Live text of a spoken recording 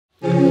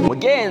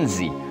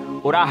mugenzi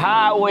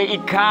urahawe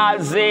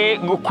ikaze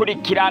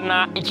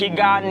gukurikirana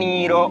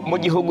ikiganiro mu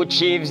gihugu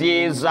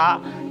c'ivyiza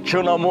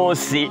cuno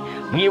musi.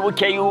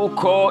 Mwibuke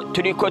yuko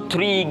turiko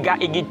turiga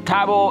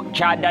igitabo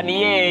ca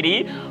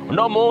Daniyeli.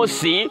 Uno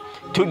musi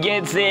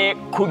tugeze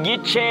ku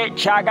gice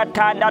ca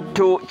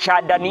gatandatu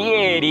ca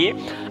Daniyeli,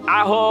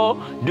 aho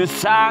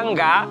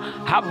dusanga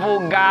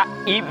havuga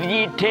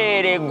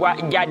ivy'itererwa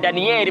rya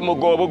Daniyeli mu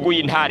bwoko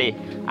bw'intare.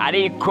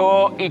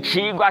 Ariko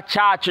icigwa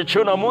cacu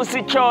cuno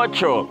musi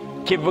coco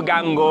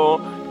kivuga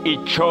ngo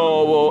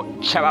icobo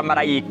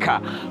c'abamarayika.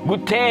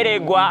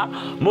 Gutererwa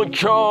mu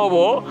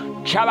cobo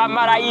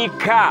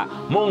c'abamarayika.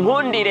 Mu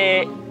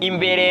nkundire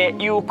imbere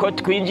yuko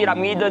twinjira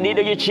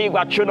mw'idonido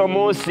y'icigwa cuno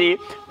musi,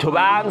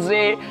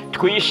 tubanze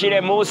twishire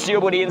musi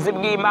y'uburinzi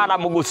bw'Imana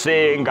mu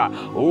gusenga.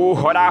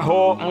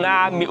 Uhoraho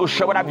Mwami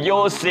ushobora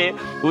byose,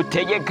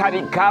 utegeka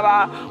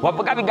bikaba,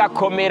 wavuga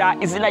bigakomera,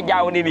 izina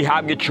ryawe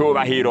nirihabwe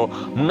icubahiro.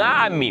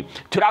 Mwami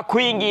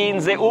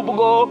turakwinginze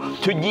ubwo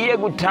tugiye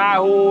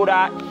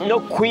gutahura no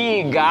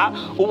kwiga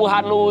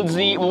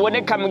ubuhanuzi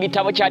buboneka mu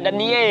gitabo ca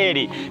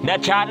Daniyeli, na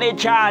cane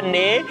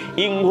cane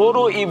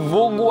inkuru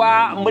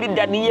ivugwa muri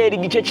Daniyeli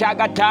igice ca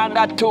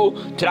gatandatu.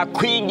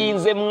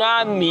 Turakwinginze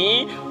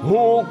Mwami,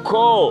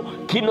 nk'uko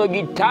kino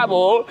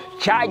gitabo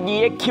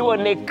cagiye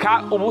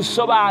kiboneka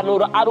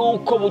ubusobanuro ari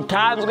uko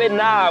butanzwe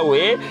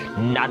nawe,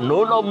 na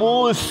nuno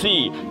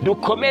musi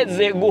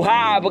dukomeze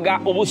guhabwa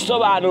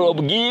ubusobanuro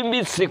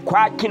bwimbitse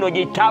kwa kino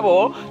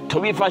gitabo,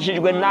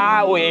 tubifashijwe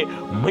nawe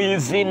mu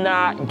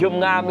izina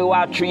ry'Umwami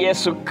wacu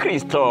Yesu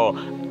Kristo,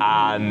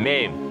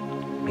 amen.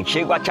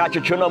 Icigwa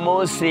cacu cuno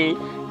musi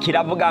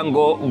kiravuga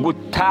ngo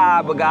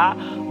gutabwa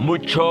mu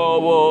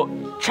cobo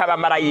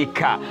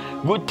c'abamarayika.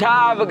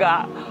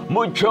 Gutabwa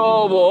mu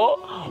cobo,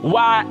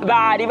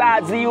 bari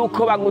bazi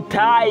yuko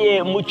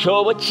bagutaye mu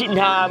cobo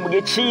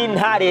c'intambwe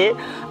c'intare,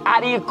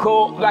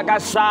 ariko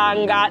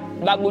bagasanga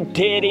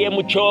bagutereye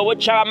mu cobo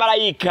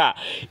c'abamarayika.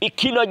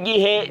 Ikino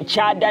gihe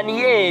ca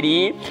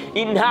Daniyeli,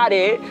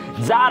 intare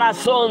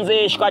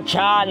zarasonzeshwa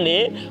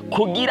cane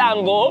kugira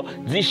ngo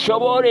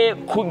zishobore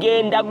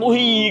kugenda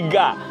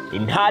guhiga.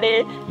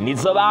 Intare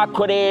nizo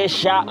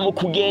bakoresha mu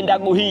kugenda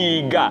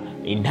guhiga.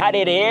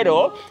 Intare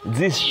rero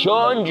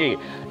zishonje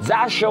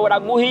zashobora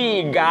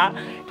guhiga,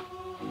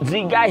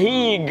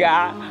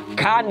 zigahiga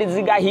kandi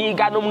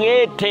zigahigana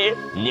umwete.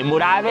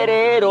 Nimurabe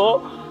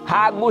rero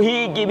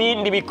haguhiga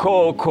ibindi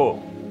bikoko,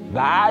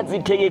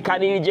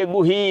 bazitegekanirije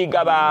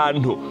guhiga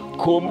abantu.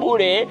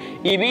 Kumbure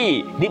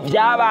ibi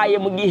ntivyabaye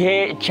mu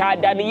gihe ca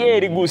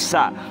Daniyeli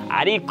gusa,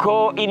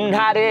 ariko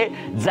intare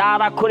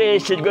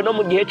zarakoreshejwe no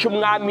mu gihe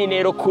c'umwami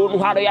Nero ku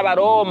ntwaro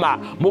y'Abaroma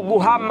mu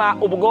guhama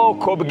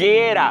ubwoko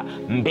bwera.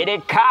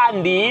 Mbere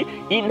kandi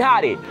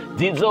intare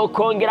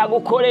zizokongera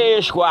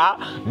gukoreshwa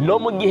no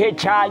mu gihe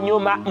ca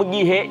nyuma, mu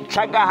gihe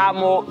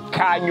c'agahamo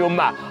ka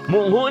nyuma.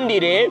 Mu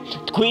nkundire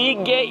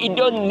twige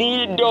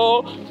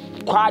idonido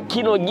kwa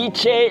kino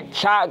gice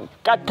ca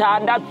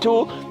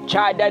gatandatu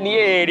ca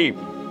Daniyeli.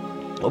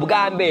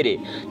 Ubwa mbere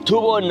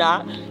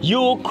tubona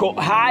yuko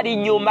hari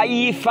nyuma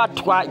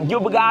y'ifatwa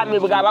ry'ubwami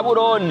bwa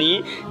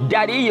Babuloni,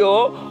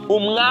 Dariyo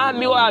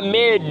umwami wa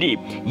Medi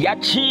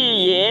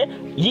yaciye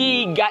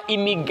yiga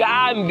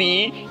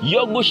imigambi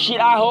yo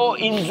gushiraho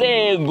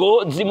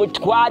inzego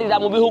zimutwarira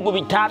mu bihugu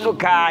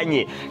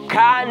bitandukanye.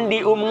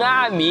 Kandi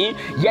umwami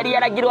yari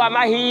yaragiriwe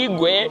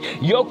amahirwe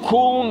yo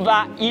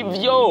kumva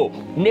ivyo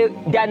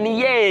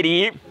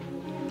Daniyeli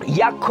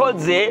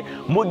yakoze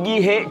mu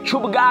gihe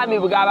c'ubwami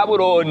bwa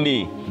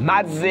Babuloni.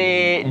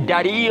 Maze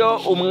Dariyo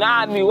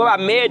umwami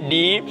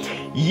w'Abamedi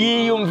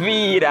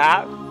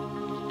yiyumvira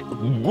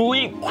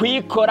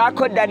kwikora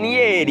ko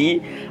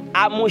Daniyeli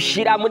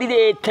amushira muri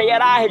leta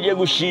yaraheje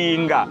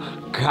gushinga.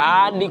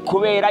 Kandi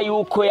kubera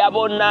yuko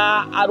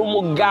yabona ari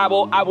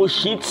umugabo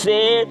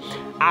abushitse,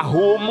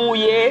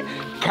 ahumuye,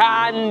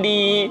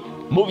 kandi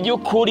mu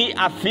by'ukuri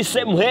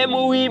afise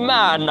mpwemu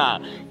w'Imana,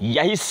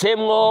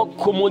 yahisemwo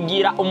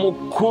kumugira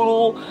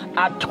umukuru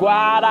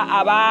atwara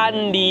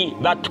abandi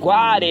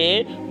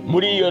batware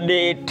muri iyo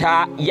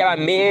leta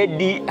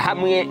y'Abamedi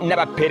hamwe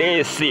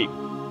n'Abaperesi.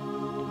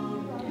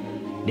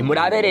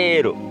 Nimurabe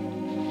rero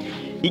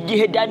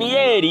igihe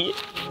Daniyeli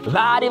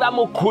bari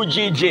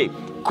bamukujije.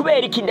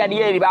 Kubera iki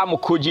Daniyeli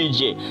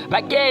bamukujije?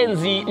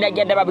 Bagenzi,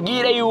 nagenda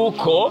babwire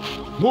yuko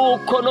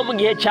nk'uko no mu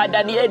gihe ca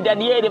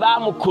Daniyeli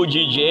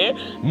bamukujije,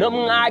 no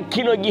mwa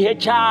kino gihe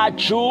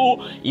cacu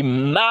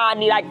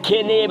Imana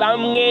irakeneye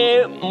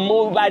bamwe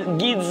mu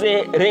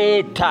bagize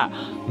leta,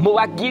 mu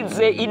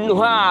bagize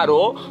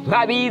intwaro,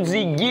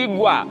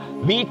 nk'abizigigwa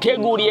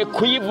biteguriye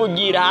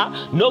kuyivugira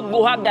no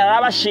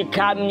guhagarara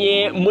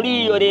bashikamye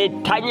muri iyo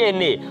leta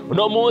nyene.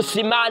 Uno munsi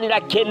Imana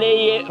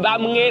irakeneye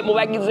bamwe mu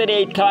bagize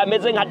leta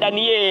bameze nka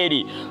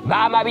Daniyeli,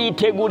 bama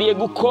biteguriye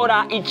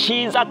gukora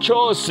iciza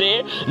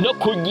cose no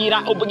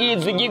kugira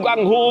ubwizigigwa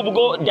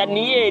nk'ubwo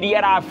Daniyeli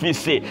yari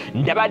afise.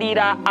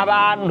 Ndabarira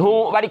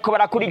abantu bariko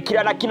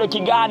barakurikirana kino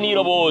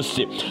kiganiro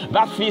bose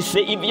bafise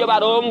ivyo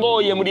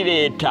barongoye muri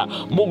leta,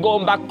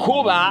 mugomba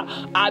kuba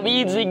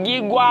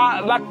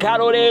abizigigwa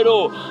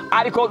b'akarorero,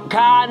 ariko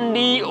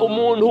kandi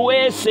umuntu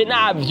wese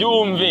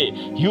navyumve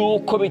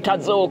yuko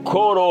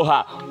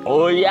bitazokoroha.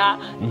 Oya,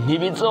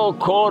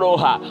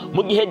 ntibizokoroha.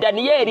 Mu gihe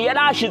Daniyeli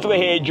yarashizwe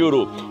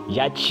hejuru,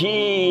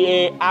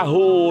 yaciye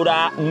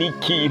ahura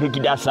n'ikintu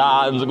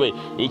kidasanzwe,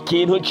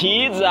 ikintu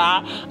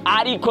ciza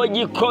ariko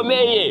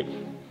gikomeye.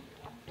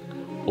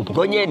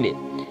 Ubwo nyene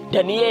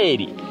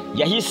Daniyeli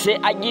yahise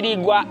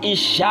agirirwa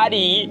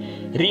ishari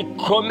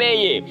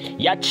rikomeye,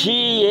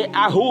 yaciye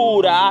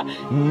ahura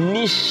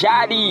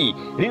n'ishari.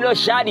 Rino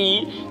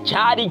shari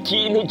cyari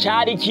ikintu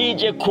cyari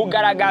kije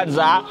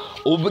kugaragaza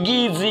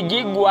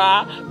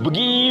ubwizigigwa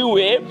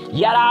bwiwe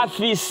yari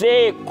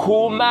afise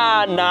ku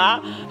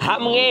Mana,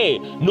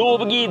 hamwe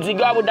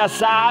n'ubwizigwa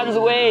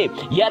budasanzwe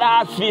yari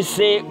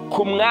afise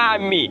ku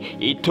mwami.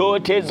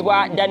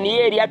 Itotezwa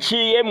Daniyeli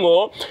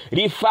yaciyemwo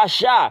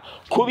rifasha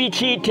kuba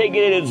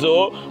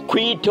icitegererezo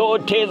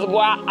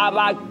kwitotezwa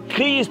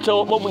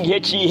abakristo bo mu gihe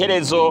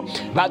c'iherezo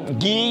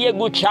bagiye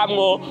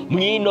gucamwo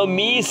mw'ino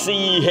misi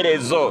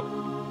y'iherezo.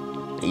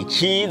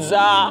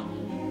 Iciza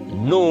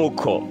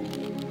nuko,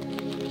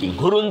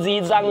 inkuru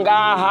nziza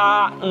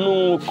ngaha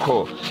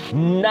nuko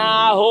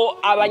naho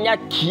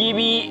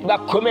abanyakibi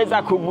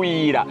bakomeza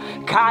kugwira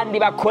kandi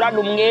bakorana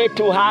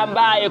umwete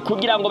uhambaye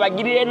kugira ngo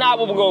bagirire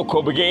nabo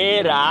ubwoko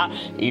bwera,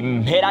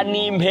 impera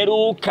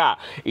n'imperuka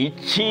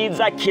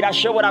iciza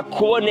kirashobora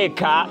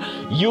kuboneka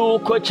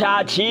yuko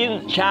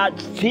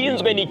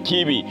catsinzwe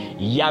n'ikibi.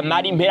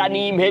 Yamara impera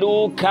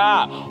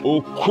n'imperuka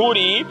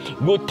ukuri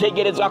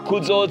gutegerezwa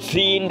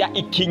kuzotsinda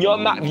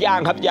ikinyoma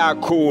vyanka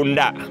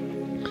vyakunda.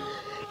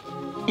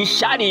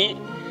 Ishari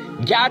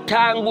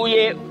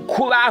ryatanguye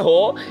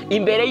kubaho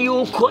imbere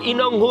yuko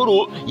ino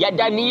nkuru ya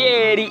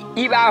Daniyeli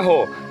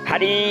ibaho.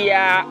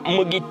 Hariya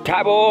mu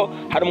gitabo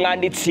hari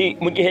umwanditsi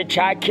mu gihe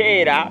ca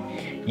kera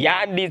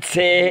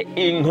yanditse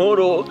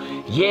inkuru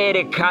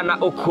yerekana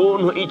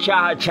ukuntu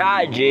icaha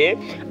caje,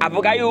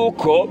 avuga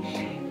yuko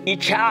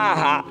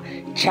icaha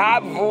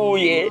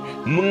cavuye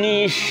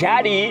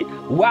mw'ishari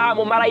wa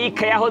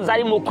mumarayika yahoze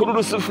ari mukuru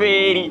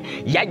Rusuferi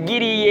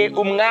yagiriye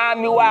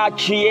umwami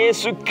wacu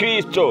Yesu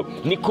Kristo.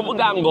 Ni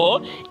kuvuga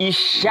ngo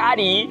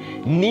ishari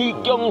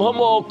niryo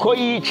nkomoko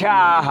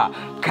y'icaha,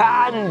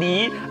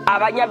 kandi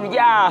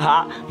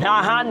abanyabyaha nta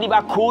handi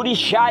bakura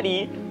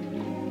ishari.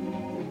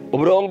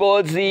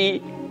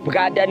 Uburongozi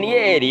bwa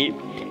Daniyeli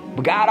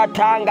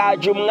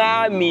bwaratangaje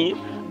umwami,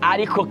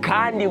 ariko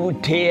kandi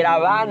butera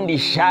abandi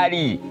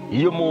ishari.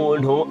 Iyo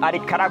umuntu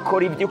ariko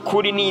arakora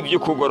iby'ukuri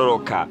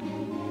n'iby'ukugororoka,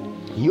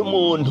 iyo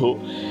umuntu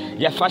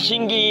yafashe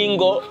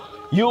ingingo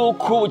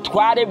yuko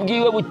ubutware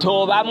bwiwe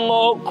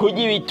butobamwo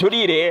kurya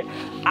ibiturire,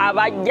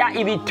 abajya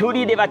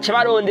ibiturire baca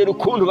barondera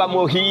ukuntu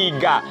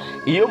bamuhiga.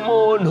 Iyo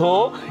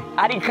umuntu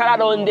ariko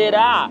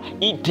ararondera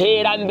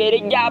iterambere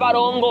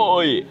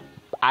ry'abarongoye,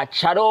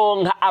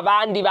 acaronka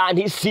abandi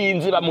bantu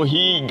isinzi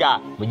bamuhiga.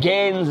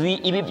 Mugenzi,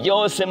 ibi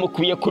byose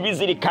mukwiye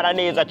kubizirikana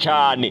neza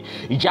cyane.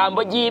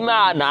 Ijambo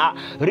ry'Imana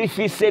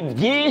rifise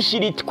byinshi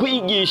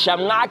ritwigisha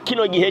mwa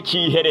kino gihe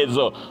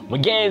c'iherezo.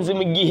 Mugenzi,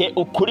 mu gihe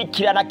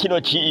ukurikirana kino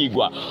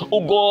cigwa,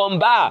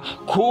 ugomba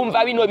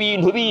kumva bino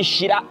bintu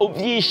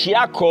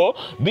uvyishirako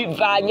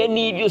bivanye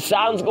n'ibyo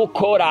usanzwe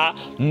ukora,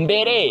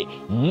 mbere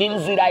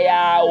n'inzira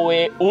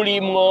yawe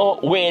urimwo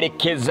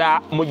werekeza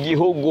mu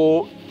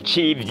gihugu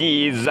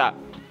c'ivyiza.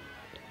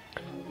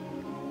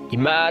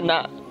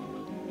 Imana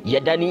ya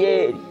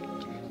Daniyeli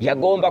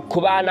yagomba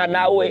kubana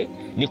nawe.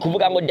 Ni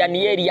kuvuga ngo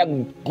Daniyeli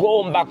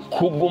yagomba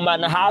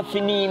kugumana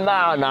hafi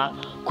n'Imana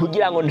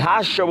kugira ngo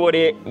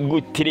ntashobore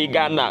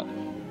gutirigana.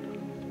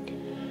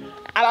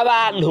 Aba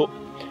bantu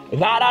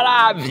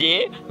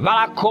bararavye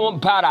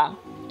barakompara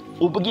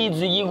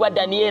ubwizigigwa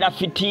Daniyeli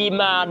afitiye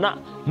Imana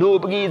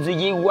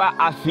n'ubwizigigwa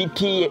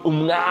afitiye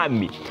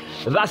umwami.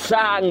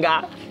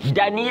 Basanga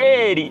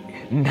Daniyeli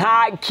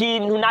nta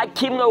kintu na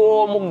kimwe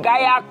wo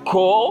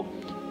mugayako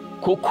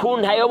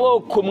kukuntu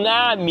ayoboka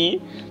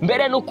umwami,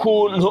 mbere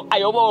n'ukuntu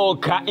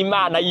ayoboka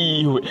Imana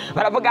yiwe.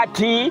 Baravuga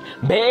ati,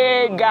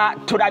 mbega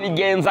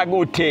turabigenza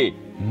gute?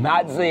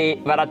 Maze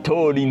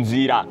baratora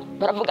inzira.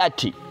 Baravuga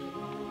ati,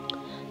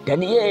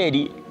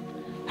 Daniyeli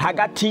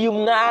hagati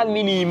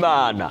y'umwami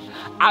n'Imana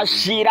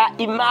ashira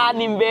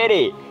Imana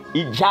imbere.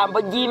 Ijambo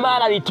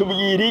ry'Imana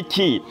ritubwira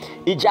iki?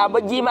 Ijambo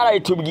ry'Imana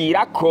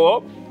ritubwira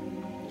ko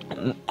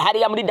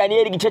hariya muri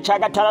Daniyeli igice ca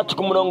 6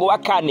 ku murongo wa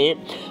 4,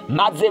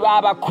 maze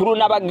babakuru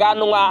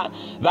n'abaganwa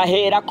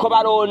bahera ko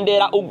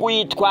barondera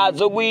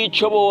ugwitwazo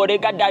rw'ico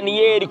rega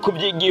Daniyeli ku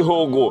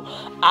by'igihugu,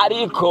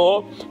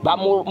 ariko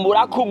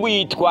bamura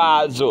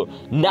kugwitwazo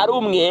na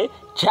rumwe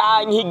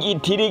canke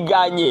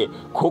igitiriganye,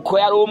 kuko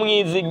yari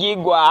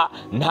umwizigigwa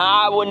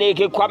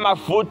ntaboneke ko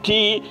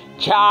amafuti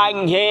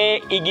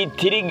canke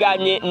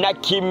igitiriganye na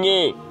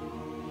kimwe.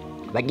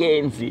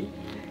 Bagenzi,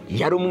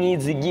 yari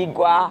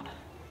umwizigigwa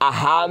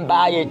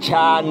ahambaye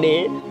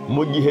cyane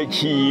mu gihe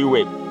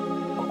ciwe,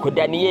 kuko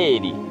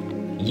Daniyeli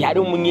yari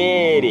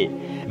umwere.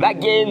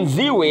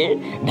 Bagenzi we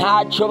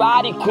ntaco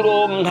bari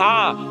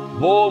kuronka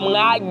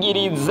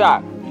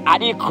bomwagiriza,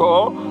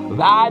 ariko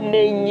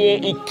bamenye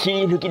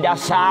ikintu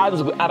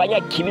kidasanzwe.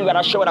 Abanyakibi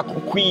barashobora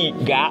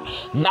kukwiga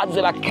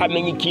maze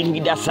bakamenya ikintu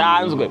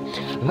kidasanzwe.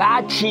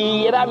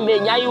 Baciye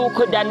bamenya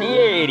yuko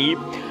Daniyeli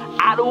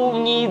ari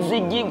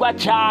umwizigirwa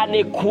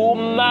cyane ku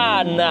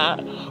Mana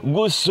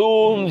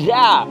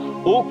gusumbya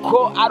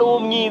uko ari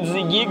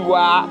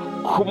umwizigirwa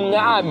ku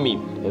mwami.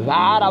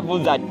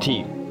 Baravuze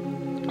ati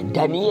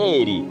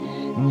Daniyeli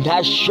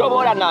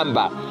ntashobora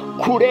namba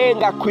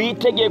kurenga ku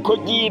itegeko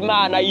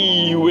ry'Imana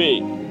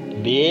yiwe.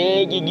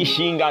 Mbega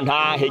igishinga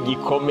ntahe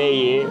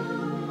gikomeye!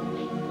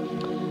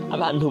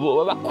 Abantu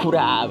boba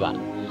bakuraba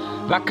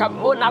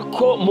bakabona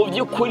ko mu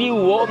by'ukuri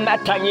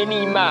womatanye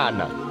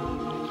n'Imana.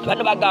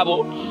 Bano bagabo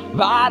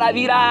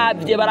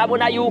barabiravye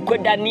barabona yuko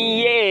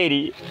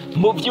Daniyeli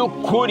mu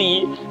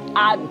by'ukuri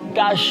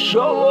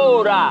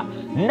adashobora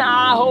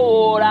naho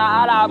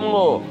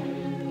woraramwo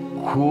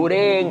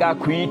kurenga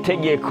ku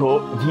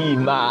itegeko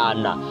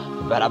ry'Imana.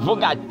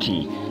 Baravuga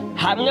ati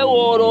hamwe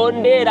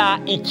worondera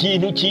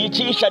ikintu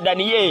cicisha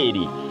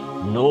Daniyeli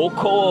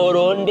nuko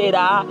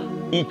worondera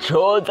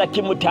icoza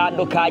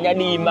kimutandukanya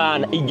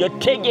n'Imana. Iryo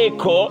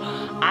tegeko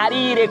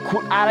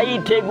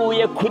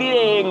ariteguye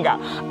kurirenga.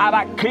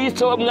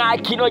 Abakristo bo mwa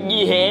kino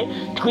gihe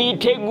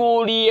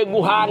twiteguriye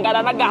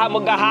guhangana n'agahamo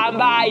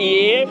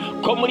gahambaye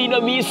ko muri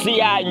ino minsi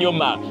ya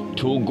nyuma.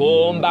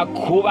 Tugomba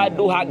kuba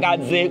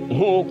duhagaze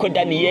nk'uko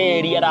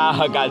Daniyeli yari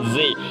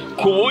ahagaze,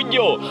 ku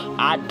buryo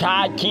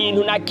ata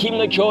kintu na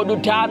kimwe cyo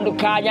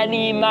dutandukanya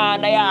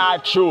n'Imana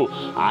yacu.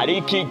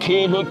 Ariko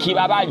ikintu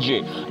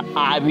kibabaje,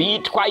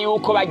 abitwa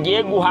yuko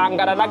bagiye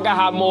guhangana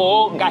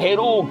n'agahamo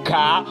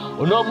gaheruka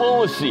uno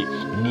munsi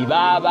ni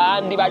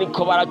babandi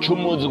bariko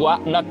baracumuzwa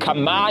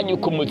n'akamanyu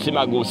ku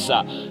mutima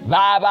gusa.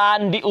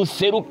 Babandi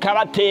useruka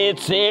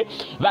batetse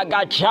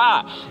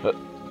bagaca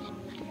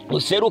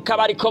useruka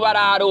bariko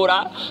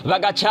bararura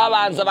bagaca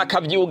banza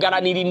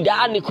bakavyugaranira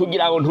indani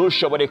kugira ngo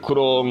ntushobore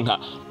kuronka.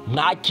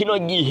 Nta kino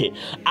gihe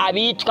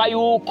abitwa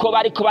yuko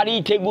bariko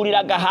baritegurira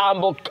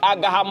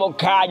agahamo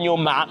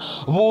kanyuma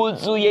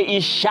buzuye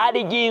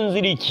ishari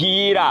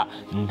ry'inzirikira.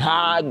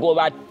 Ntago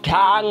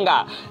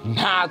batanga,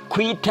 nta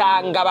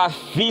kwitanga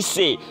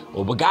bafise,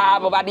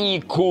 ubwabo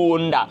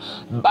barikunda,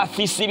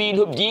 bafise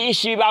ibintu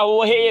byinshi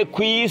bibahoheye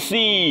ku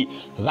isi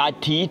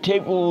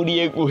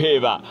batiteguriye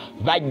guheba.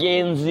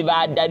 Bagenzi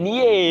ba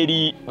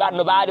Daniyeli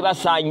bano bari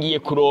basangiye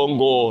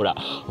kurongora,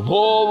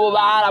 bobo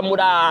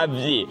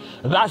baramuravye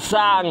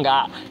basanga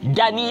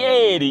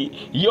Daniyeli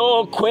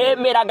yo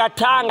kwemera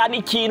agatanga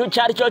n'ikintu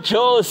cyari cyo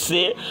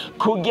cyose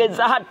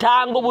kugeza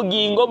hatanga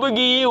ubugingo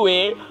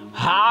bwiwe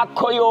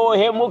hako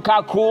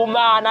yohemuka ku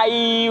Mana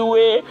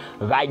yiwe.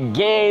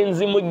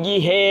 Bagenzi, mu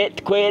gihe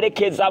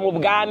twerekeza mu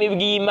bwami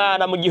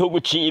bw'Imana mu gihugu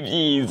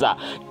c'ibyiza,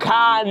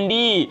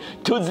 kandi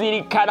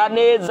tuzirikana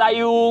neza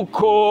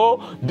yuko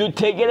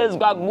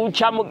dutegerezwa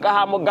guca mu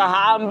gahamo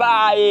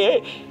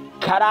gahambaye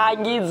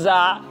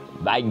karangiza,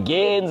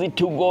 bagenzi,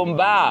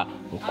 tugomba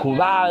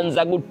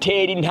kubanza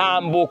gutera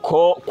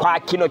intambuko kwa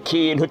kino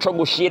kintu cyo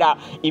gushira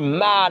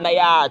Imana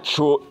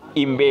yacu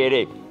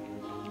imbere.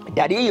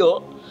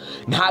 Dariyo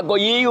ntago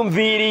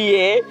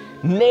yiyumviriye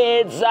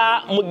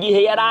neza mu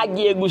gihe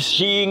yaragiye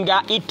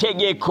gushinga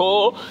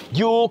itegeko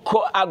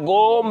yuko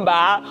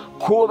agomba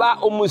kuba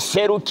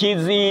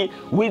umuserukizi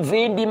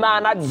w'izindi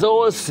mana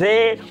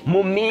zose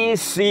mu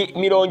minsi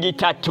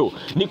 30.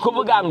 Ni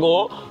kuvuga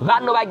ngo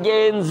bano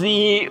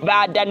bagenzi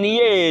ba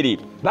Daniyeli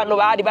bano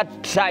bari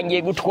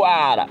batangiye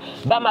gutwara,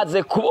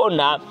 bamaze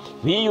kubona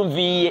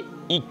biyumviye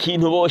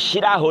ikintu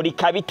boshiraho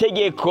rikaba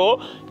itegeko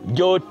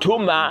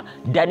ryotuma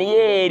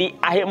Daniyeli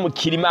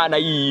ahemukira Imana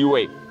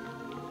yiwe.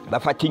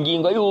 Bafata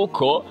ingingo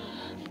yuko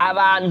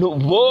abantu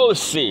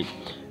bose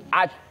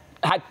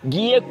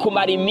hagiye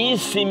kumara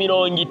iminsi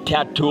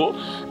 30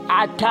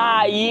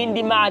 ata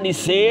yindi mana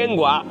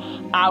isengwa,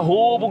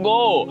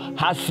 ahubwo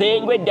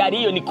hasengwe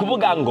Dariyo. Ni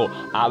kuvuga ngo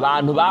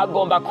abantu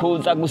bagomba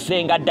kuza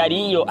gusenga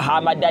Dariyo,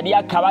 hama Dariyo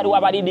akaba ari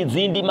wabarinda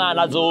izindi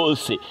mana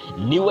zose.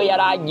 Niwe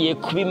yaragiye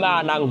kuba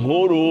Imana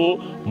nkuru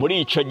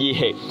muri ico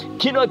gihe.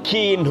 Kino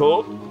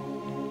kintu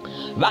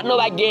bano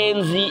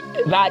bagenzi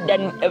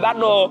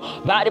bano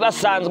bari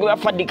basanzwe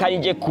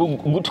bafadikanije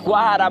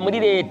gutwara muri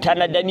leta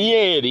na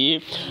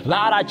Daniyeli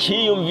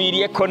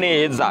baraciyumviriye ko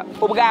neza.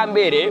 Ubwa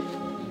mbere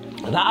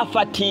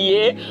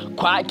bafatiye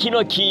kwa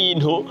kino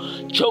kintu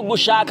cyo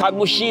gushaka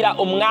gushira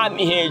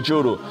umwami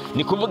hejuru.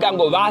 Ni kuvuga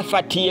ngo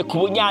bafatiye ku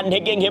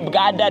bunyantege nke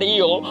bwa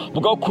Dariyo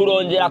bwo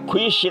kurondera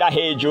kwishira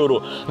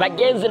hejuru.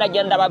 Bagenzi,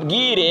 nagenda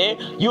babwire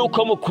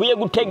yuko mukwiye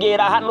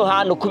gutegera hano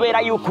hantu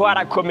kubera yuko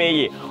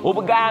harakomeye.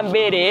 Ubwa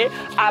mbere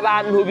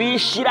abantu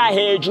bishira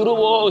hejuru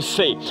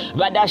bose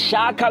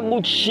badashaka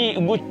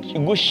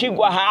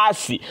gushigwa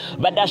hasi,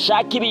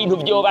 badashaka ibintu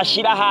byo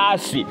bashira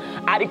hasi,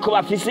 ariko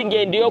bafise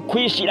ingendo yo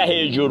kwishira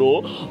hejuru,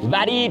 gihugu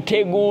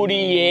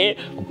bariteguriye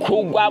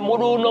kugwa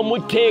muri uno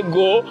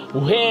mutego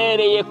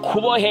uhereye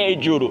kubo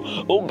hejuru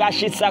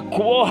ugashitsa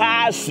kubo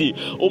hasi.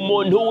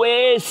 Umuntu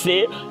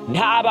wese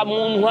ntaba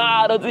mu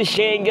ntwaro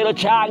z'ishengero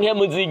canke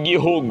mu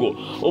z'igihugu,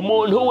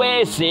 umuntu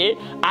wese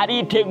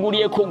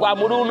ariteguriye kugwa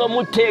muri uno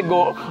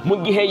mutego mu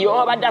gihe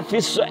yoba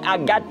adafise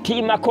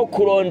agatima ko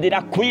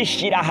kurondera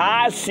kwishira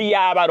hasi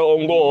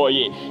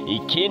yabarongoye.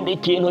 Ikindi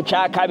kintu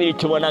ca kabiri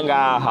tubona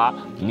ngaha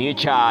ni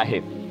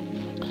icahe.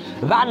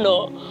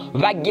 Bano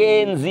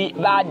bagenzi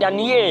ba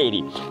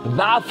Daniyeli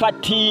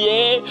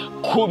bafatiye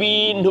ku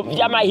bintu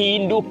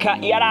by'amahinduka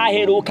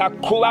yaraheruka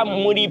kuba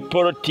muri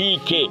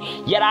politike,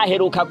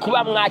 yaraheruka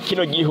kuba mwa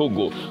kino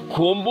gihugu,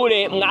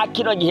 kumbure mwa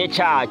kino gihe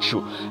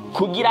cacu,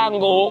 kugira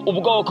ngo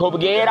ubwoko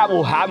bwera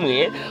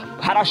buhamwe.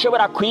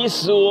 Harashobora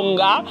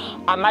kwisunga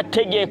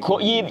amategeko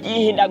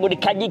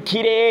y'ibyihindagurika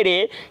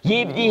ry'ikirere,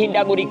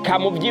 y'ibyihindagurika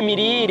mu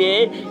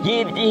by'imirire,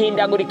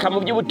 y'ibyihindagurika mu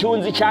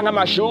by'ubutunzi canke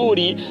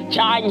amashuri,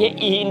 canke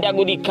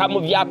ihindagurika mu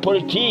bya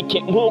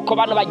politike, nk'uko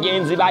bano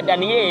bagenzi ba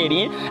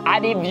Daniyeli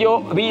ari byo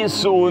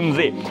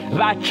bisunze.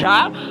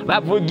 Baca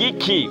bavuga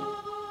iki?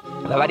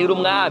 Babarira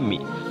umwami,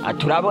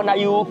 turabona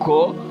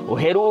yuko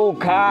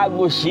uheruka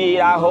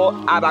gushiraho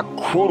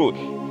abakuru.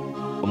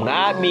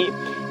 Umwami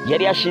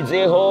yari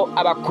yashizeho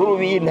abakuru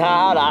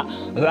b'intara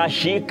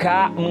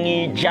bashika mu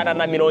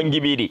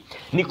 120.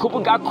 Ni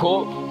kuvuga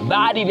ko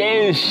bari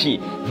benshi,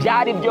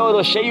 byari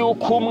byoroshe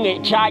yuko umwe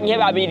canke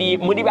babiri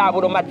muri ba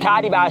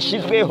buromatari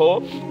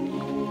bashizweho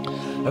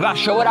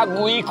bashobora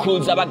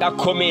guikuza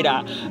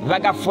bagakomera,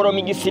 bagaforoma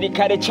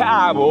igisirikare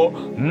cabo,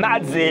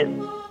 maze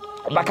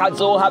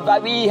bakazohava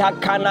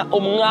bihakana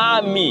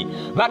umwami.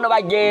 Bano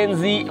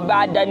bagenzi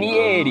ba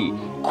Daniyeli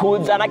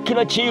kuzana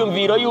kino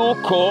ciyumviro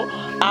yuko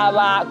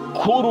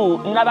abakuru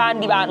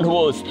n'abandi bantu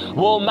bose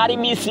bomara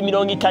iminsi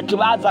 30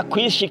 baza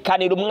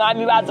kwishikanira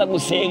umwami, baza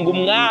gusenga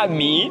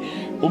umwami.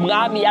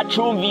 Umwami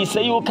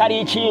yacumvise yuko ari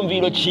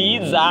iciyumviro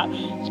ciza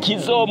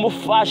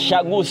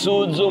kizomufasha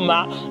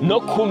gusuzuma no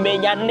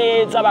kumenya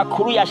neza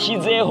abakuru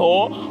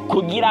yashizeho,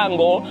 kugira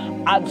ngo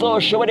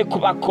azoshobore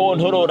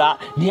kubakontorora,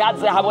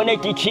 ntihaze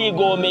haboneka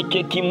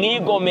ikigomeke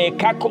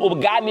kimwigomeka ko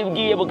ubwami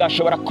bwiye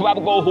bugashobora kuba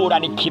bwohura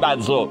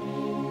n'ikibazo.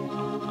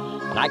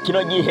 Mwa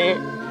kino gihe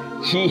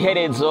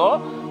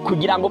c'iherezo,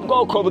 kugira ngo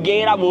ubwoko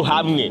bwera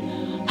buhamwe,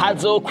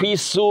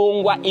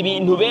 hazokwisungwa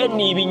ibintu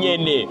bene ibi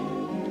nyene.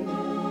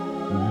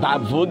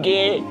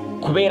 Bavuge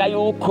kubera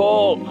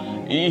yuko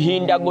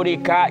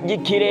ihindagurika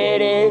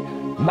ry'ikirere,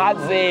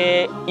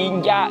 maze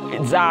indya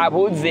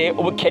zabuze,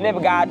 ubukene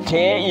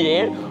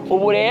bwateye.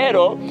 Ubu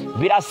rero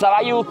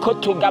birasaba yuko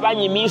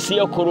tugabanya iminsi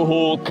yo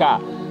kuruhuka.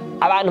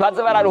 Abantu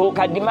baze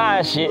bararuhuka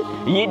dimanche,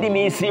 iyindi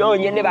minsi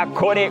yonyene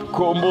bakore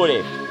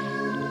kumbure.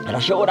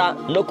 Arashobora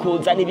no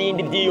kuza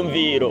n'ibindi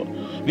byiyumviro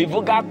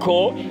bivuga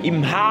ko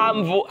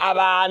impamvu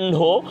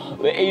abantu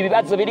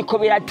ibibazo biriko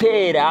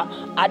biratera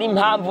ari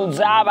impamvu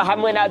zaba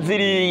hamwe na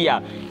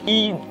ziriya.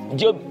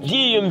 Ibyo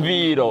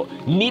byiyumviro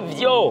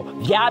nibyo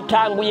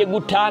byatanguye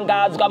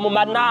gutangazwa mu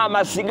manama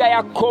asigaye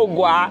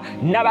akogwa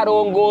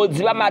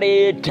n'abarongozi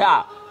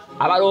b'amareta.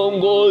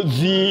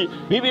 Abarongozi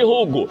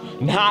b'ibihugu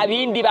nta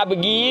bindi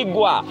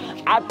babwirwa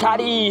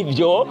atari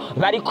ibyo,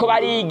 bariko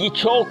bariga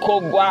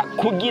icokogwa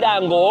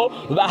kugira ngo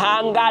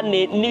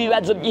bahangane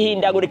n'ibibazo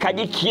by'ihindagurika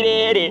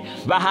ry'ikirere,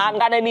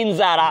 bahangane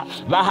n'inzara,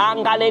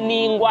 bahangane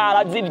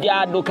n'ingwara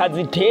z'ibyaduka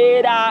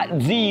zitera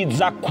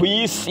ziza ku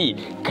isi.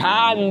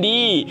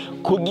 Kandi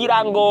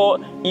kugira ngo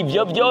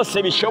ibyo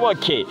byose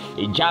bishoboke,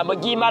 ijambo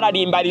ry'Imana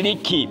rimbarira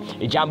iki?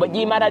 Ijambo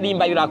ry'Imana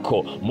rimbarira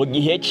ko mu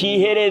gihe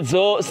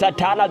c'iherezo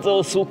Satani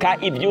azosuka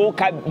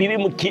ibyuka bibi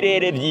mu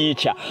kirere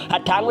byica,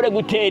 hatangure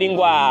gutera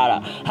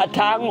ingwara,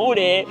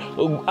 hatangure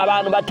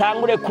abantu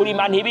batangure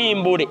kurima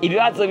ntibimbure,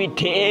 ibibazo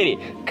bitere.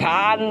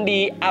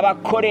 Kandi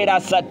abakorera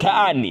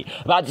Satani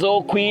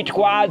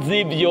bazokwitwaza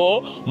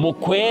ibyo mu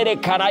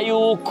kwerekana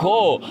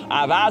yuko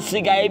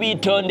abasigaye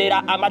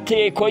bitondera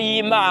amategeko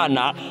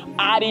y'Imana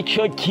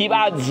arico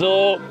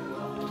kibazo.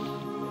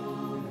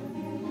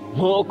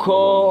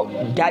 Nkuko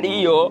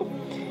Dariyo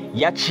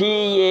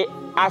yaciye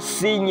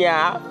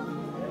asinya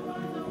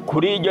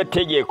kuri iryo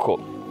tegeko.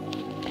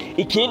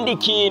 Ikindi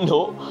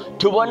kintu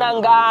tubona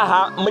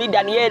ngaha muri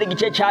Daniyeli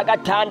igice ca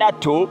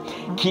 6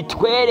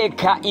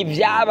 kitwereka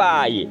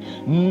ibyabaye,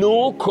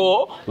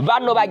 nuko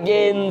bano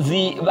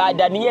bagenzi ba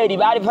Daniyeli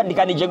bari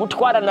fatikanije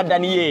gutwara na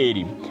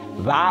Daniyeli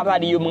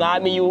babariye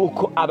umwami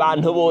yuko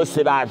abantu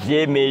bose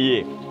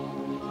bavyemeye,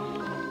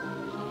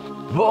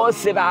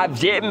 bose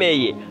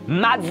bavyemeye.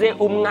 Maze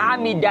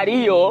umwami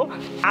Dariyo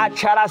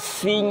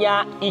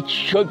acarasinya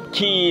ico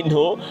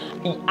kintu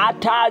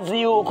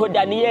atazi yuko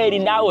Daniyeli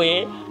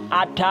nawe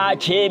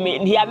ataceme,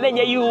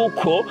 ntiyamenye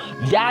yuko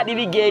byari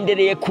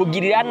bigendereye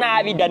kugirira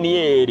nabi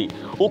Daniyeli.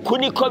 Uku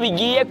niko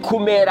bigiye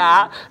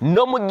kumera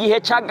no mu gihe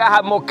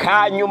c'agahamo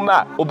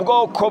kanyuma.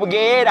 Ubwoko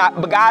bwera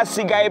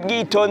bwasigaye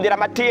bwitondera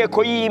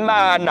amategeko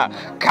y'Imana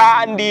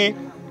kandi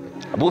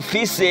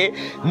bufise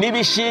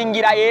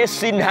nibishingira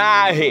Yesu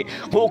intahe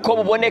nkuko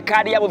buboneka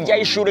hariya mu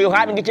vyahishuriwe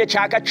Yohana igice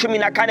ca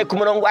 14 ku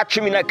murongo wa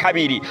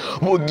 12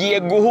 bugiye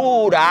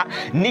guhura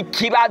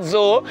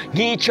n'ikibazo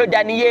nk'ico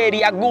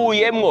Daniyeli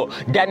yaguyemwo.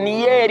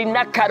 Daniyeli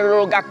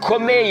n'akarorero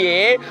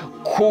gakomeye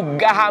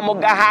kugahamo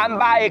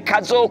gahambaye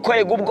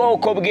kazokorerwa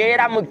ubwoko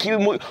bwera mu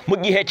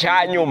gihe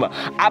ca nyuma.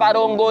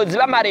 Abarongozi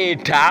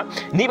b'amareta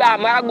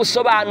nibamara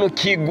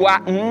gusobanukirwa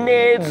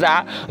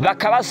neza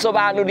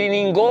bakabasobanurira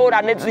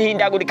ingorane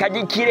zihindagurika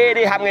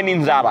ry'ikirere hamwe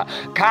n'inzara,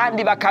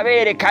 kandi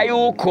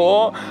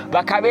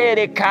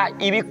bakabereka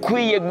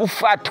ibikwiye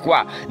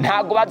gufatwa,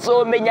 ntago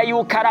bazomenya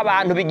yuko ari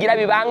abantu bigira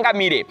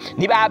bibangamire.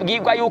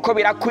 Ntibabwirwa yuko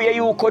birakwiye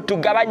yuko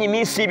tugabanya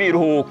iminsi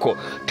y'ibiruhuko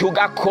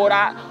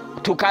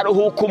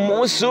tukaruhuka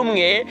umunsi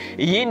umwe,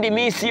 iyindi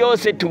minsi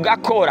yose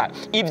tugakora.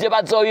 Ibyo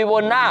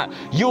bazobibona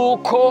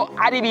yuko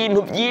ari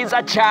ibintu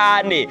byiza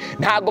cyane,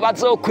 ntago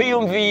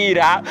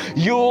bazokwiyumvira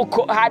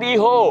yuko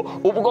hariho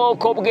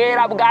ubwoko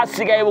bwera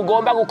bwasigaye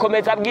bugomba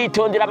gukomeza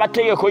bwitondera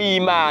amategeko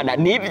y'Imana.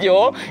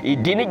 Nibyo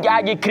idini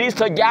rya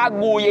gikristo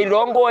ryaguye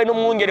rirongowe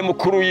n'umwungere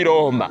mukuru w'i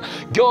Roma,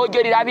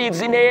 ryoryo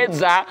rirabizi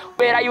neza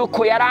kubera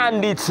yuko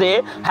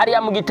yaranditse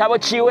hariya mu gitabo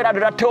ciwe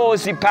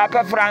Radoratosi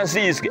Papa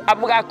Francis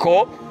avuga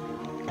ko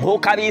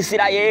nkuko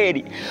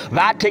Abisirayeli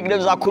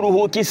bategerezwa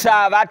kuruhuka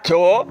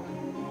isabato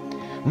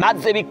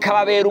maze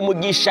bikababera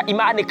umugisha,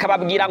 Imana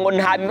ikababwira ngo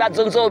nta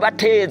bibazo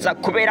nzobateza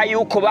kubera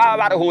yuko baba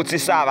baruhutse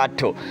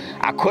isabato.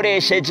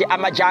 Akoresheje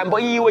amajambo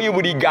yiwe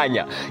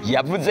y'uburiganya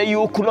yavuze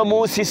yuko uno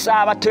munsi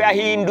isabato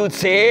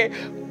yahindutse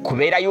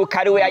kubera yuko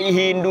ari we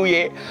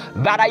yayihinduye,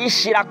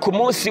 barayishira ku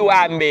munsi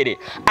wa mbere.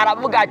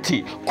 Aravuga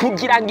ati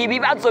kugira ngo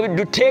ibibazo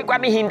biduterwa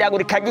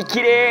n'ihindagurika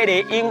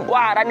ry'ikirere,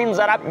 ingwara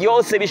n'inzara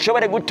byose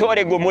bishobore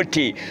gutorerwa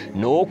umuti,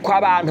 nuko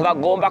abantu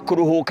bagomba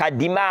kuruhuka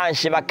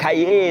dimanche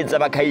bakayeza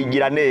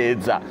bakayigira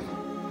neza.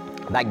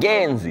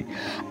 Bagenzi,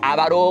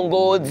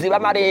 abarongozi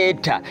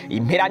b'amareta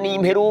impera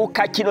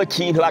n'imperuka kino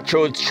kintu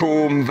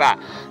bacocumva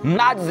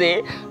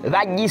maze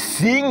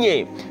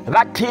bagisinye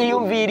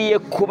batiyumviriye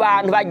ku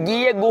bantu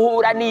bagiye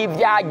guhura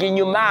n'ibyago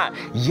inyuma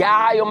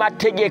y'ayo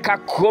mategeko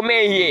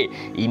akomeye.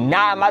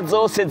 Inama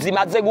zose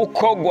zimaze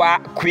gukorwa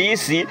ku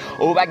isi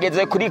ubu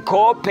bageze kuri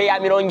kope ya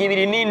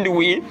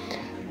 27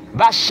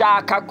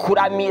 bashaka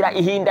kuramira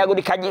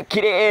ihindagurika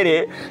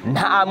ry'ikirere,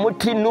 nta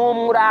muti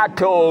n'umwe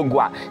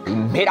uratogwa.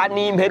 Impera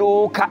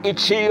n'imperuka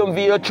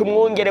iciyumviro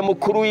c'umwungere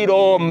mukuru w'i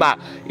Roma,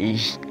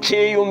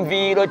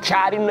 iciyumviro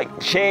cari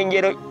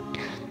cengero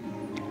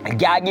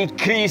rya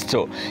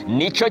gikristo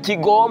nico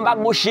kigomba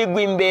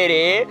gushigwa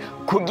imbere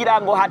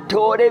kugira ngo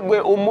hatoregwe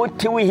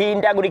umuti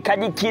w'ihindagurika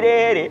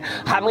ry'ikirere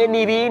hamwe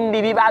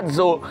n'ibindi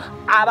bibazo.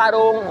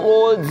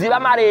 Abarongozi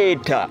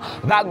b'amareta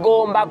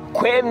bagomba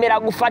kwemera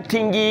gufata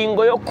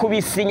ingingo yo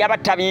kubisinya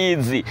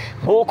batabizi,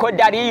 nkuko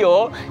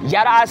Dariyo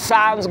yari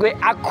asanzwe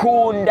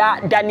akunda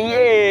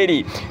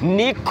Daniyeli,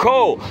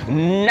 niko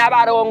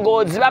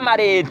n'abarongozi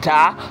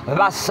b'amareta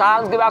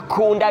basanzwe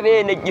bakunda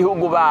bene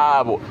gihugu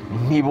babo.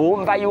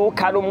 Ntibumva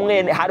yuko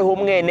hariho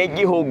umwene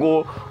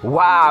gihugu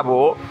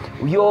wabo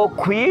yo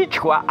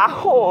kwicwa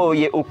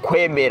ahoye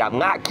ukwemera.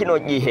 Mwa kino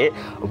gihe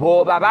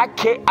boba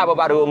bake abo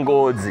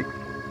barongozi,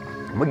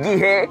 mu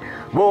gihe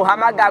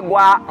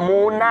bohamagagwa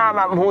mu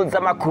nama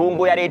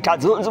mpuzamakungu ya Leta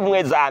Zunze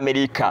Ubumwe za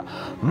Amerika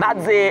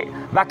maze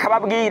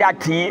bakababwira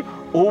ati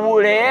ubu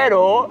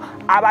rero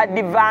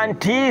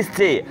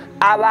abadivantiste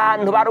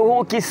abantu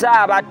baruhuka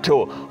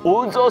isabato,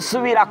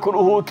 uzosubira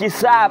kuruhuka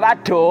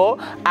isabato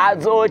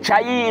azoca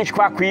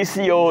yicwa ku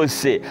isi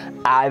yose.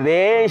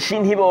 Abenshi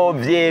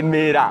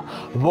ntibovyemera,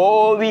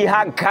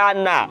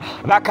 bobihakana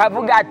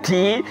bakavuga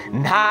ati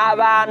nta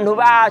bantu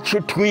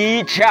bacu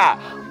twica.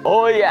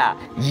 Oya,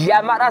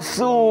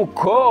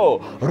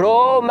 yamarasuko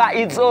Roma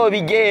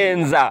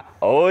izobigenza.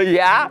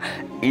 Oya,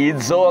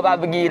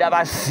 izobabwira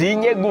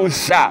basinye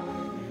gusa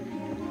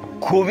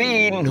ku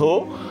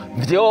bintu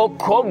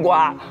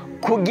vyokorwa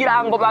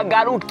kugira ngo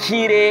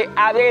bagarukire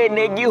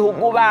abene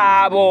gihugu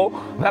babo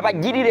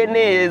babagirire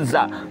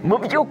neza. Mu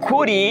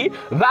by'ukuri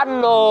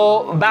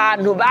bano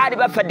bantu bari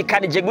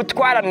bafadikanije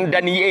gutwarana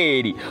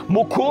Daniyeli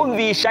mu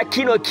kumvisha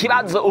kino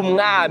kibazo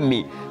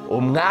umwami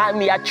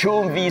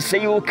yacumvise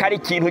yuko ari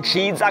ikintu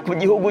ciza ku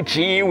gihugu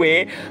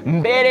ciwe,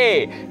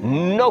 mbere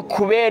no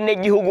ku bene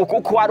gihugu,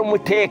 kuko wari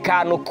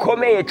umutekano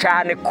ukomeye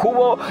cyane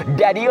kubo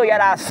Dariyo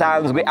yari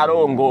asanzwe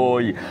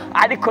arongoye.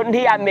 Ariko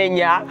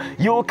ntiyamenya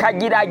yuko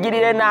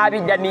agirire nabi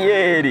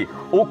Daniyeli.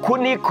 Uku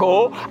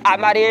niko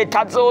amareta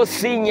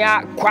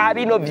azosinya kwa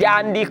bino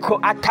vyandiko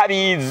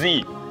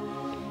atabizi.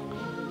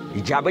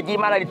 Ijambo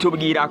ry'Imana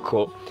ritubwira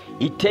ko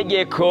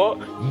itegeko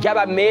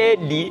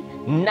ry'Abamedi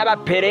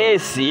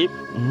n'Abaperesi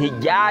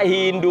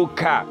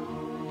ntiryahinduka.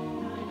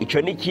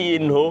 Ico ni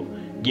ikintu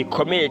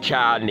gikomeye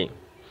cyane.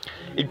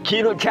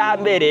 Ikintu cya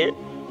mbere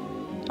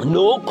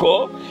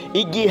nuko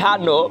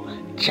igihano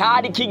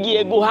cari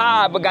kigiye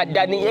guhabwa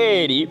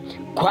Daniyeli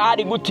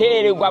kwari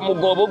gutererwa mu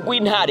rwobo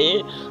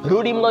rw'intare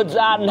rurimwo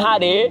za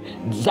ntare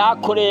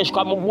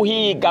zakoreshwa mu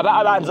guhiga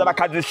babanza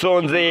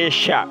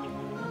bakazisonzesha.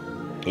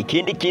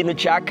 ikindi kintu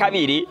cya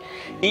kabiri,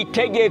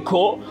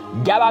 itegeko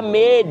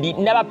ry'abamedi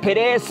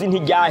n'abaperesi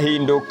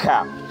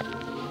ntiryahinduka.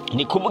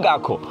 ni kuvuga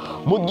ko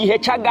mu gihe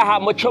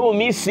cy'agahamo cyo mu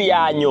minsi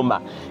ya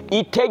nyuma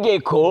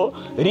itegeko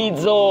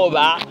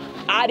rizoba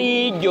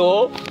ari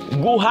iryo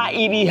guha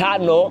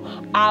ibihano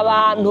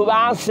abantu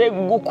banse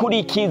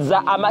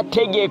gukurikiza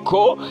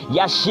amategeko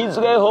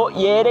yashizweho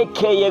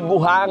yerekeye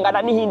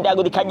guhangana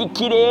n'ihindagurika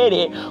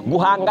ry'ikirere,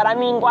 guhangana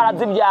n'indwara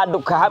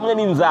z'ibyaduka hamwe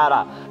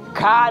n'inzara.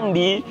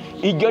 Kandi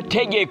iryo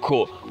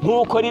tegeko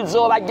nk'uko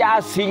rizoba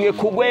ryasinywe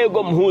ku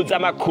rwego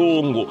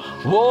mpuzamakungu,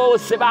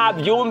 bose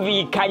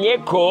babyumvikanye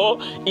ko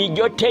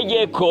iryo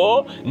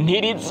tegeko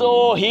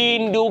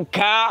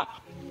ntirizohinduka.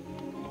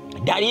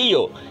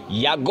 Dariyo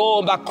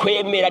yagomba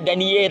kwemera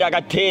Daniyeli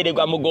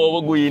agatererwa mu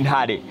bwoko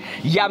bw'intare.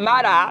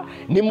 Yamara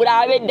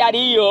nimurabe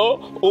Dariyo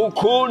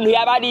ukuntu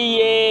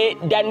yabariye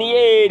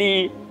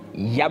Daniyeli,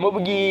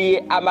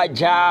 yamubwiye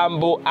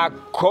amajambo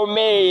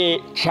akomeye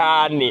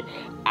cyane,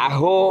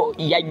 aho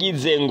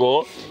yagize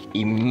ngo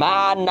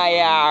Imana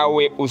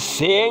yawe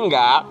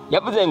usenga,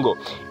 yavuze ngo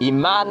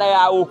Imana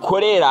yawe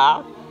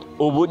ukorera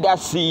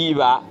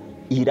ubudasiba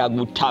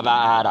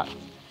iragutabara.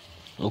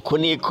 Uko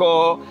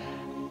niko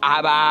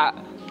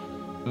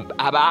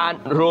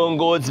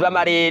abarongozi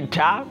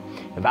b'amareta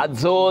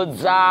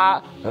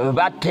bazoza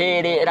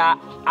baterera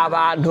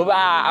abantu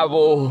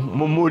babo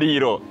mu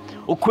muriro.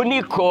 Uku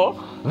niko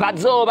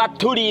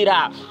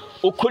bazobaturira.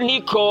 Uku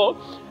niko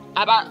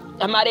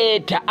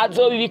amareta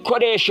azoba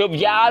ibikoresho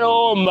bya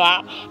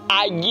Roma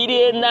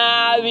agire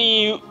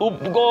nabi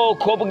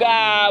ubwoko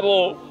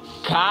bwabo.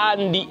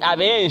 Kandi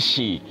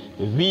abenshi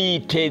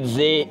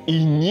biteze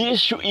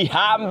inyishu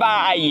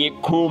ihambaye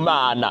ku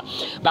Mana,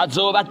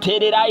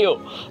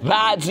 bazobatererayo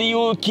bazi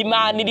yuko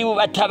Imana iri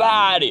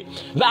bubatabare,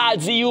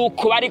 bazi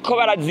yuko bariko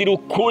barazira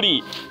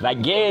ukuri.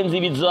 Bagenzi,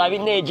 bizoba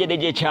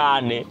binejereje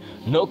cyane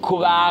no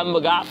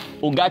kubambwa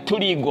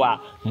ugaturirwa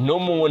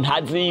n'umuntu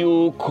azi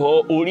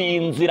yuko uri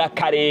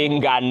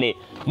inzirakarengane.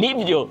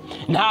 Nibyo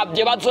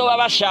ntabyo bazoba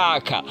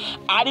bashaka,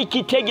 ariko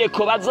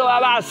itegeko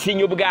bazoba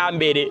basinye ubwa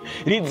mbere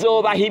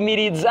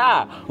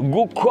rizobahimiriza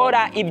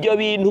gukora ibyo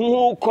bintu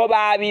nk'uko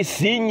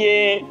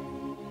babisinye.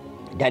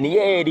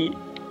 Daniyeli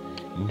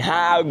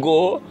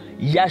ntago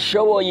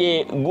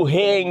yashoboye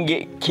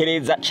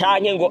guhengekereza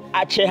canke ngo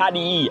ace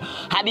hariya.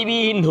 Hari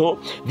ibintu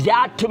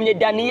byatumye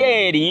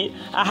Daniyeli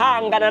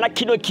ahangana na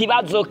kino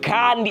kibazo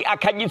kandi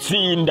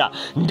akagitsinda.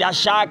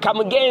 Ndashaka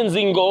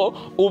mugenzi ngo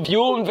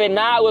ubyumve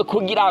nawe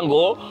kugira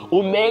ngo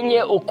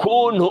umenye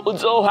ukuntu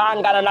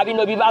uzohangana na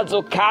bino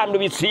bibazo kandi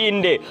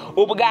ubitsinde.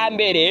 Ubwa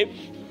mbere,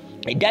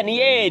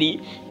 Daniyeli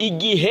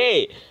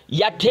igihe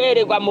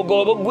yatererwa mu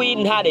bwoko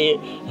bw'intare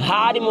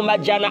hari mu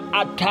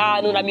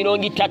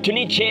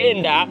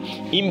 539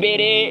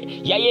 imbere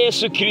ya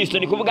Yesu Kristo.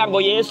 Ni kuvuga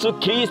ngo Yesu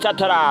Kristo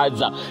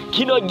ataraza.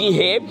 Kino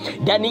gihe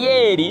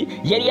Daniyeli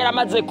yari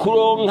yaramaze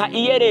kuronka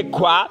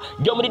iyerekwa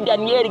ryo muri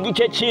Daniyeli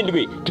gice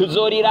c'indwi.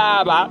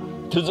 Tuzoriraba,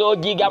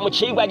 tuzogiga mu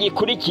cigwa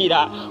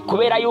gikurikira,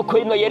 kubera yuko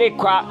ino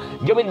yerekwa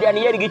ryo muri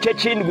Daniyeli gice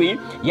c'indwi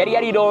yari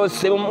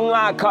yarirose mu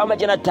mwaka wa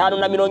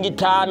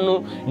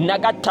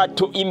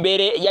 553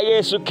 imbere ya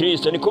Yesu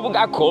Kristo. Ni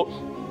kuvuga ko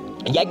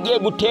yagiye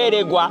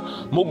gutererwa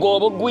mu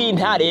bwoko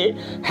bw'intare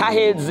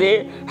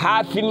haheze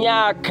hafi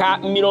imyaka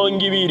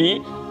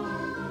 20,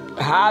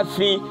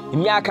 hafi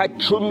imyaka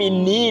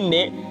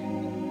 14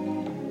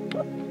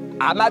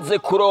 amaze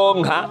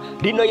kuronka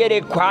rino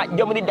yerekwa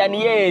ryo muri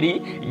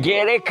Daniyeli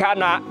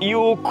ryerekana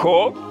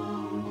yuko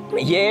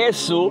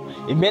Yesu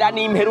impera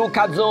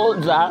n'imperuka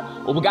zoza,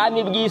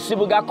 ubwami bw'isi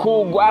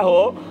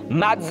bugakugwaho,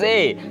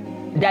 maze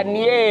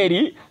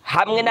Daniyeli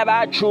hamwe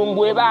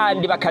n'abacunguwe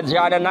bandi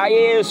bakajana na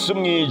Yesu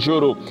mu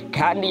ijuru.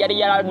 Kandi yari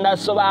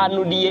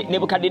yaranasobanuriye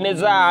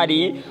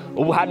Nebukadinezari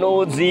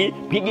ubuhanuzi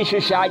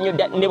bw'igishushanyo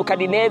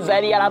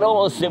Nebukadinezari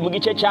yararose mu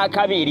gice cya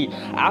kabiri,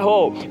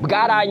 aho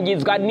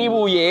bwarangizwa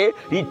n'ibuye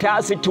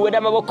ritasituwe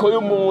n'amaboko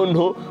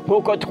y'umuntu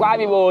nk'uko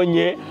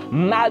twabibonye,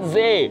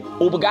 maze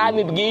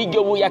ubwami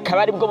bw'iryo buye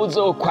akaba aribwo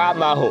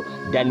buzokwamaho.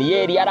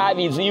 Daniyeli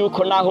yarabizi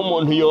yuko naho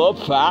umuntu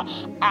yopfa,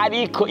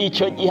 ariko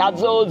icyo gihe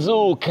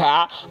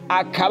azozuka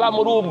akaba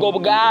muri ubwo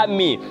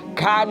bwami.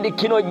 Kandi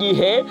kino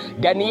gihe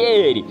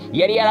Daniyeli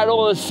yari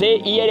yararose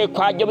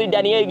iyerekwa ryo muri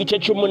Daniyeli gice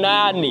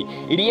c'8.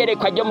 Iri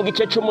yerekwa ryo mu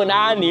gice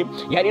c'8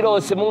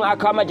 yarirose mu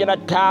mwaka wa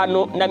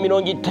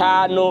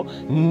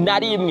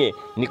 551.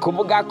 Ni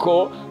kuvuga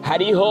ko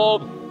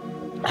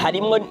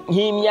harimwo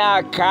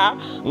nk'imyaka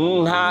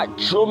nka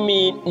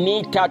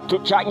 13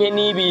 canke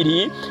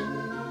 2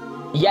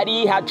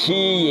 yari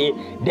haciye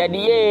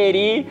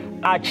Daniyeli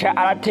aca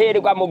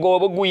araterwa mu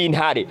bwoko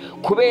bw'intare.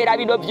 Kubera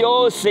bino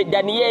byose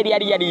Daniyeli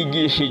yari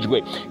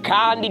yarigishijwe,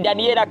 kandi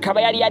Daniyeli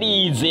akaba yari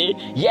yarize,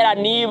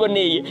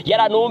 yaraniboneye,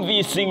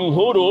 yaranumvise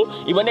inkuru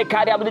iboneka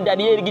hariya muri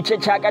Daniyeli gice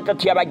cya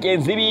 3 ya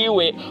bagenzi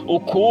biwe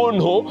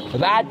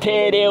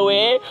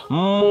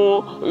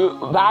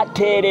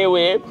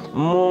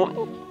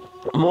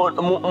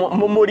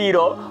mu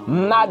muriro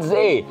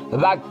maze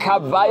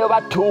bakavayo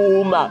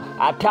batuma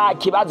ata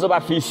kibazo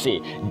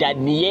bafise.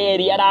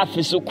 Daniyeli yari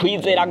afise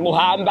ukwizera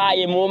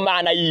guhambaye mu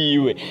Mana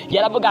yiwe.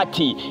 Yaravuga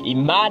ati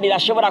Imana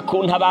irashobora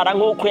kuntabara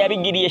nk'uko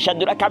yabigiriye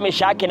Shaduraka,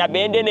 Meshake na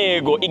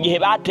Abedenego igihe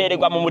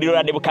batererwa mu muriro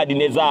na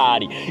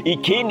Nebukadinezari.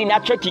 Ikindi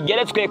naco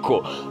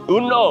kigeretsweko,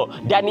 uno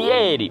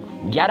Daniyeli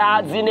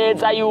yarazi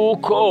neza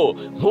yuko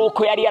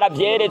nk'uko yari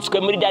yaravyeretswe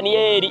muri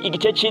Daniyeli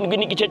igice c'indwi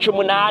n'igice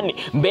c'umunani,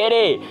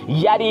 mbere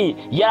yari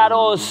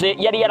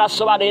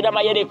yarasobanuye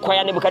n'amayerekwa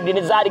ya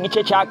Nebukadinezari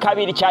igice ca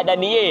kabiri ca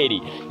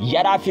Daniyeli.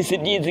 Yari afise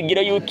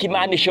ivyizigiro yuko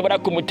Imana ishobora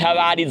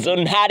kumutabara izo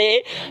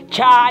ntare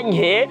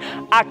canke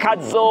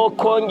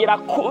akazokongera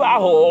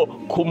kubaho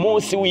ku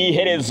munsi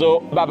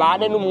w'iherezo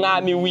babane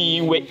n'umwami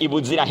wiwe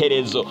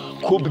ibuziraherezo.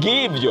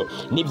 Kubw'ivyo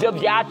nivyo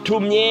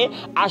vyatumye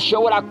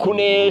ashobora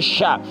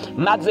kunesha,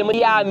 maze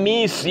muri ya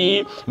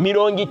misi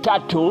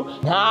 30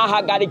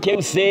 ntahagarike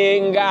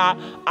gusenga,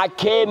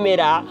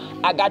 akemera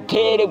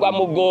agatererwa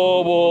mu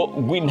bwobo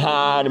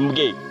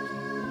bw'intambwe.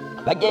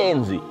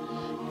 Bagenzi,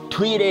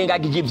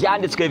 twirengagije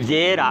ivyanditswe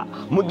vyera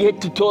mu gihe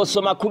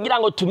tutosoma kugira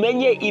ngo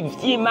tumenye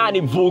ivy'Imana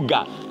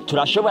ivuga,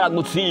 turashobora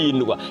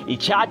gutsindwa.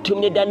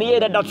 Icatumye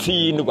Daniyeli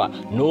adatsindwa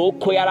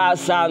nuko yari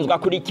asanzwe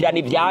akurikirana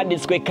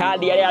ivyanditswe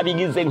kandi yari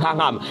yabigize nka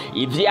nkama.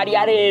 Ivyo yari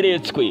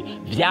yareretswe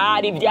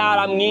vyari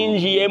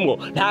vyaramwinjiyemwo,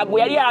 ntabwo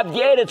yari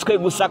yaravyeretswe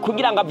gusa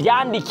kugira ngo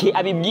avyandike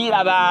abibwira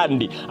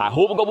abandi,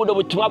 ahubwo buno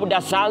butumwa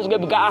budasanzwe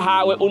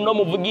bwahawe uno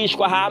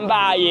muvugishwa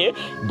hambaye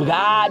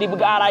bwari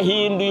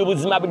bwarahinduye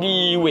ubuzima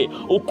bwiwe.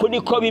 Uku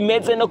niko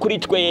bimeze no kuri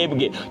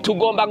twebwe,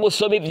 tugomba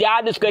gusoma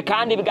ivyanditswe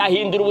kandi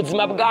bigahindura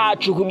ubuzima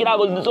bwacu kugira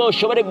ngo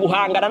tuzoshobore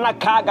guhangana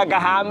n'akaga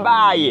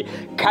gahambaye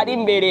kari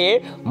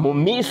imbere mu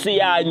misi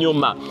ya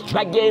nyuma.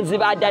 Bagenzi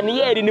ba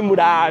Daniyeli, ni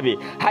murabe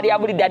hariya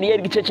muri Daniyeli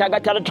igice ca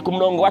 6 ku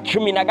murongo wa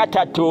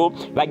 13,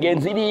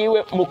 bagenzi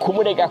biwe mu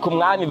kumurega ku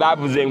mwami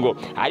bavuze ngo,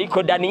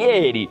 ariko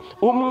Daniyeli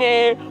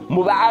umwe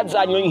mu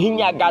bazanywe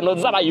nk'inyagano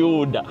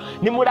z'Abayuda.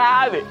 Ni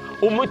murabe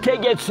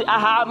umutegetsi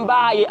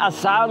ahambaye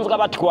asanzwe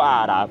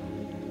abatwara,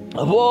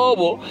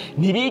 bobo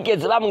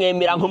ntibigeze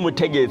bamwemera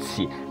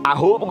nk'umutegetsi,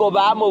 ahubwo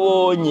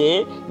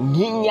bamubonye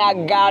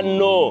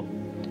nk'inyagano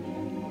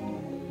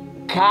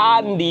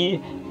kandi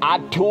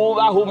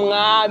atubaha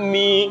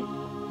umwami.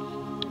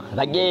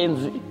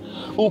 Bagenzi,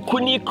 uku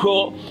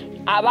niko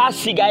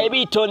abasigaye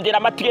bitondera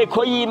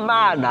amategeko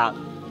y'Imana.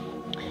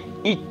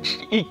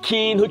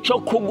 Ikintu cyo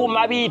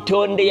kuguma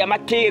bitondeye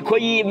amategeko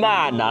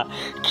y'Imana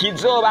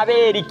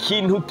kizobabera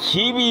ikintu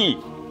kibi,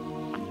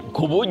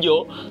 ku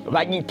buryo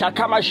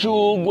bagitaka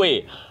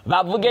amashugwe,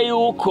 bavuge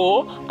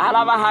yuko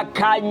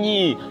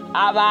arabahakanyi,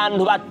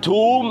 abantu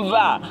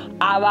batumva,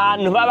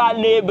 abantu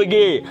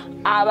b'abanebwe,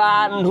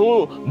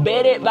 abantu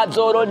mbere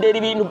bazorondera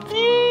ibintu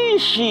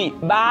byinshi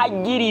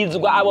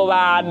bagirizwa abo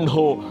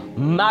bantu,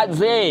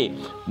 maze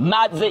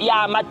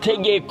ya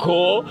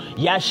mategeko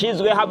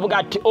yashizwe havuga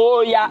ati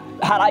oya,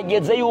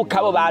 harageze yuko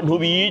abo bantu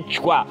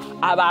bicwa.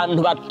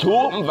 Abantu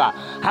batumva,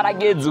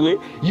 haragezwe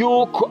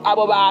yuko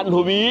abo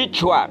bantu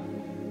bicwa.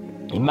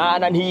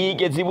 Imana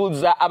ntiyigeze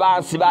ibuza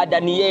abansi ba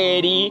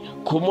Daniyeli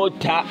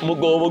kumuta mu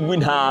bwobo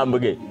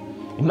bw'intambwe.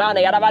 Imana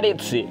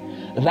yarabaretse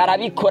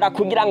barabikora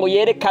kugira ngo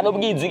yerekane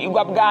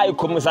ubwizigirwa bwayo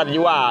ku musavyi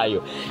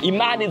wayo.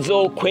 Imana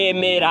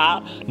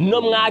izokwemera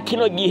no mwa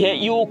kino gihe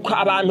yuko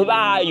abantu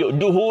bayo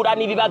duhura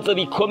n'ibibazo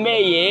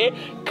bikomeye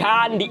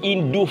kandi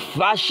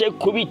idufashe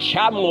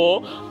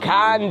kubicamwo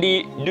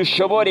kandi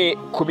dushobore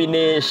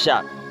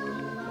kubinesha.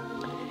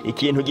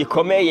 Ikintu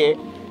gikomeye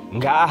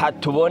ngaha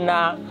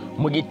tubona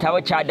mu gitabo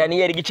ca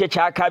Daniyeli igice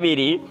ca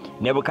 2,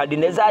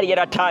 Nebukadinezari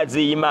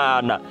yarataziye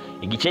Imana.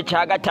 Igice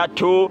ca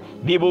 3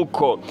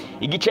 bibuko,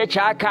 igice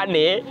ca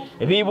 4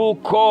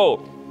 bibuko.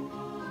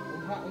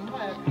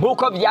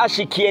 Nkuko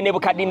vyashikiye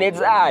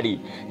Nebukadinezari,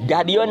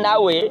 Dariyo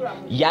nawe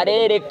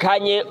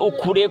yarerekanye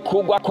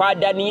ukurekugwa kwa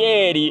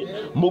Daniyeli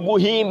mu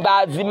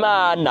guhimbaza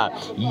Imana.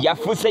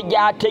 Yafuse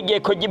rya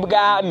tegeko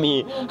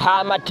ry'ibwami,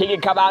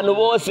 hamategeka abantu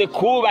bose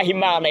kubaha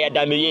Imana ya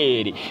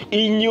Daniyeli.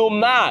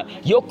 Inyuma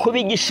yo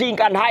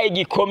kubigishinga ntaye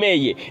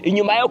gikomeye,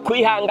 inyuma yo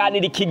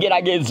kwihanganira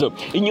ikigeragezo,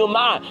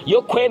 inyuma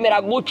yo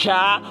kwemera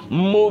guca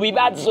mu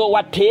bibazo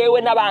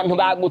watewe n'abantu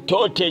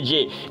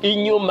bagutoteje,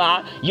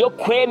 inyuma yo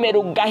kwemera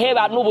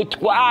ugaheba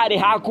n'ubutware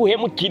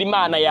hakuhemukira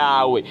Imana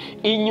yawe,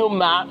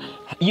 inyuma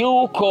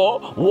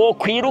yuko wo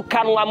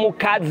kwirukanwa mu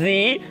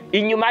kazi,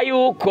 inyuma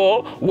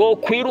yuko wo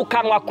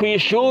kwirukanwa ku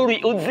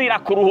ishuri uzira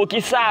kuruhuka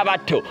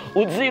isabato,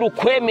 uzira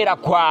ukwemera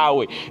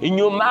kwawe,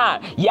 inyuma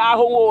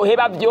yaho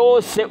woheba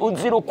byose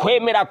uzira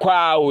ukwemera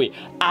kwawe,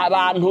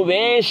 abantu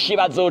benshi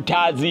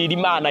bazotazira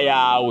Imana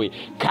yawe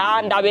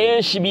kandi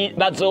abenshi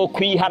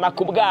bazokwihana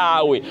ku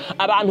bwawe,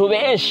 abantu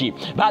benshi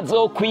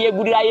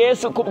bazokwiyegurira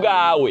Yesu ku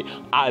bwawe,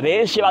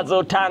 abenshi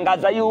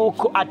bazotangaza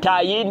yuko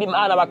atayindi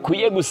Imana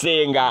bakwiye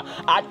gusenga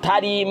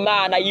atari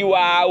Imana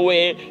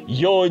yiwawe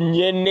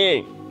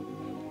yonyene.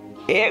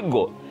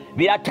 Ego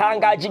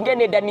biratangaje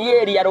ingene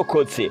Daniyeli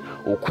yarokotse,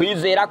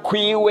 ukwizera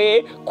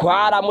kwiwe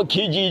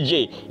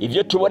kwaramukijije.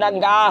 Ivyo tubona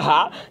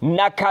ngaha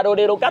na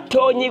karorero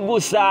gatonyi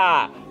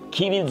gusa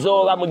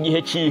k'ibizoba mu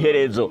gihe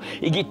c'iherezo.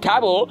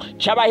 Igitabo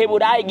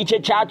c'Abaheburayo igice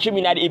ca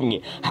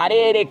 11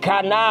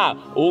 harerekana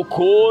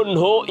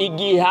ukuntu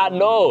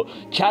igihano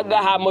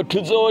c'agahamo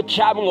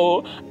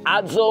tuzocamwo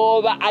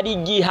azoba ari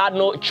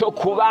igihano co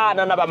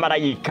kubana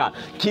n'abamarayika,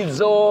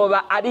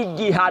 kizoba ari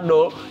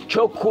igihano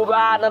co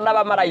kubana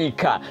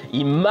n'abamarayika.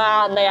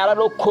 Imana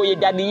yararokoye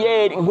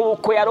Daniyeli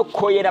nkuko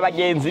yarokoye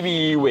abagenzi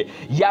biwe.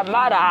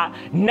 Yamara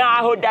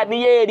naho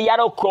Daniyeli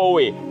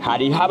yarokowe,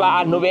 hariho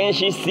abantu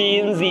benshi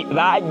sinzi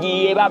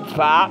bagiye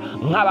bapfa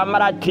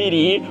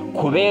nk'abamaratiri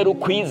kubera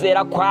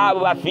ukwizera kwabo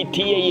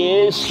bafitiye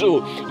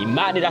Yesu.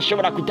 Imana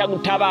irashobora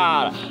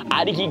kutagutabara,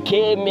 ariko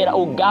ikemera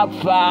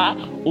ugapfa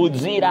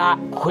uzira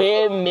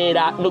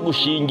kwemera no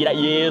gushingira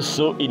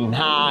Yesu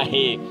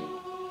intahe.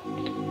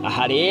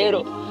 Aha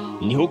rero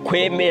niho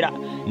kwemera,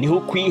 niho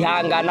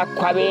kwihangana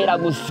kw'abera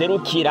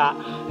guserukira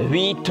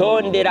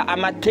bitondera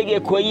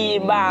amategeko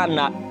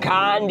y'Imana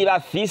kandi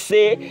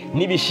bafise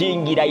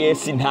nibishingira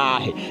Yesu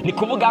intahe. Ni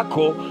kuvuga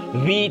ko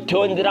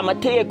bitondera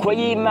amategeko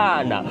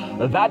y'Imana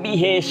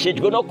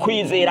babiheshejwe no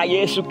kwizera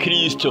Yesu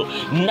Kristo,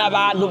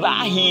 n'abantu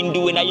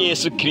bahinduwe na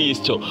Yesu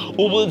Kristo.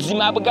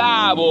 Ubuzima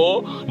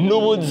bwabo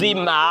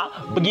n'ubuzima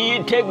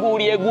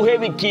bwiteguriye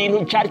guheba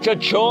ikintu carico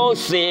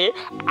cose,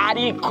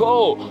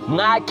 ariko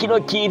mwa kino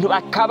kintu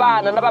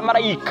bakabana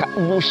n'abamarayika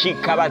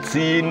gushika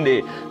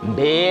batsinde.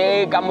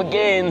 Mbega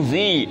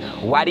mugenzi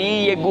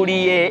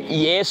wariyeguriye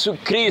Yesu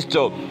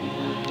Kristo,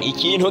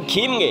 ikintu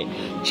kimwe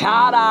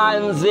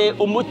caranze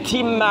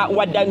umutima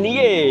wa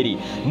Daniyeli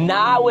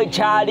nawe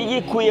cari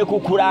gikwiye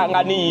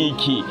kukuranga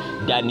niki?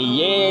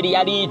 Daniyeli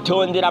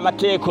yaritondera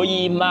amategeko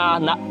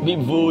y'Imana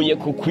bivuye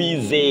ku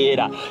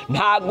kwizera,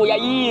 ntago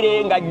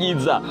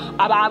yayirengagiza.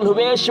 Abantu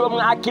benshi bo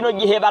mwa kino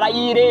gihe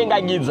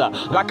barayirengagiza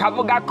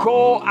bakavuga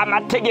ko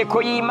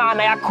amategeko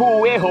y'Imana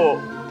yakuweho.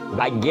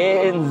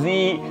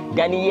 Bagenzi,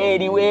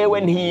 Daniyeli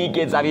wewe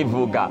ntiyigeze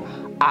abivuga.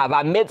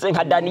 Abameze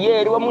nka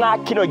Daniyeli wo mwa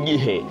kino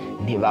gihe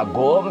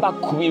ntibagomba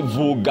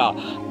kubivuga,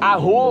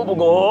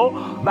 ahubwo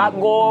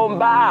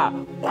bagomba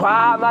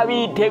kwama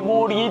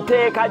biteguriye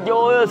iteka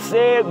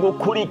ryose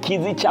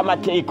gukurikiza ico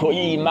amategeko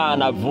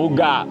y'Imana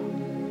avuga.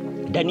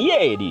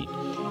 Daniyeli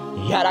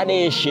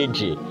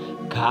yaranesheje,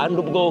 kandi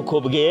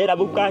ubwoko bwera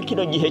bwa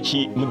kino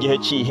gihe mu gihe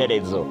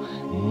c'iherezo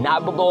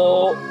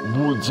nabwo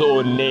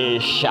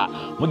buzonesha.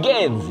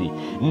 Mugenzi,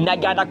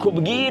 nagana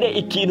kubwire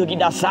ikintu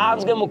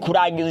kidasanzwe mu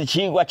kurangiza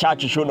icigwa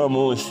cacu c'uno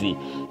munsi,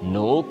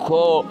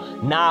 nuko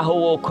naho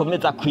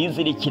wokomeza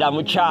kwizirikira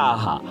mu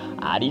caha,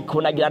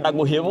 ariko nagira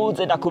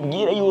ndaguhebuze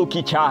ndakubwire yuko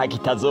icaha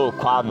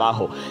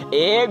kitazokwamaho.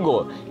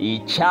 Ego,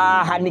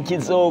 icaha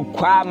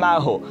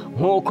ntikizokwamaho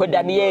nk'uko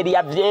Daniyeli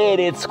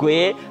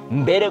yavyeretswe,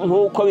 mbere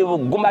nk'uko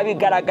biguma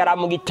bigaragara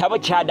mu gitabo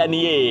ca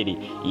Daniyeli.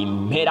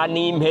 Impera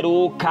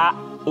n'imperuka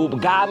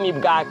ubwami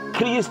bwa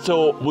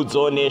Kristo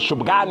buzonesha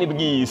ubwami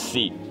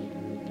bw'isi.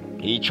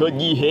 Ico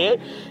gihe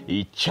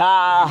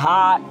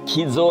icaha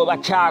kizoba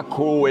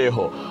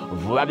cakuweho.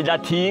 Vuba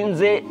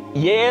bidatinze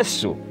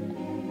Yesu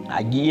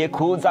agiye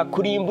kuza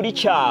kurimbura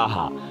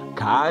icaha,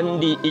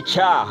 kandi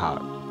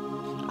icaha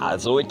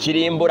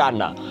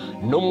azokirimburana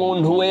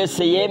n'umuntu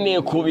wese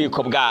yemeye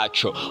kubiko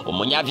bwaco.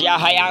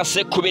 Umunyavyaha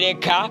yanse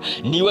kubireka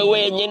niwe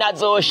wenyene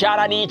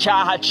azoshara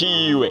n'icaha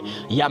ciwe.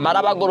 Yamara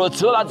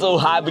abagorotsi bo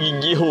bazohabwa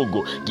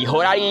igihugu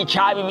gihora ari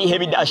icaba ibihe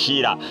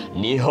bidashira.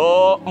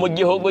 Niho mu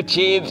gihugu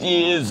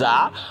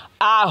c'ivyiza,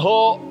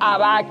 aho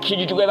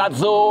abakirijwe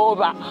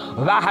bazoba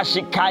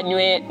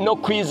bahashikanywe no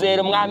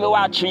kwizera umwami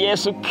wacu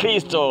Yesu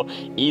Kristo.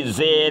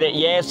 Izere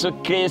Yesu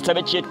Kristo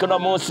bicitwe no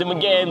munsi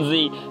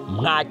mugenzi,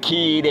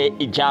 mwakire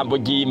ijambo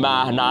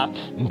ry'Imana.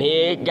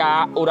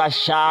 Mbega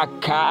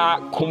urashaka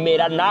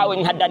kumera nawe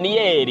nka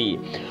Daniyeli?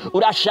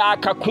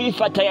 Urashaka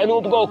kwifatanya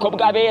n'ubwoko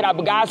bw'abera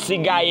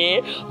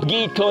bwasigaye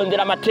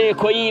bwitondera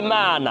amategeko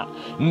y'Imana?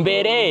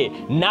 Mbere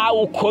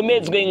nawe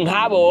ukomezwe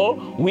nkabo,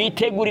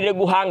 witegurire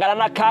guhangana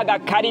n'akaga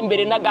kari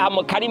imbere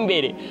n'agahamo kari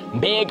imbere.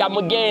 Mbega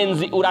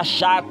mugenzi,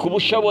 urashaka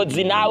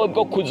ubushobozi nawe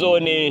bwo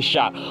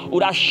kuzonesha?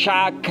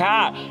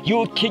 Urashaka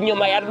yuko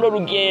inyuma ya runo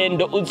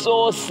rugendo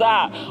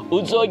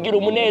uzogira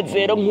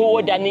umunezero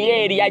nk'uwo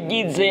Daniyeli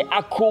yagize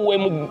akuwe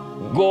mu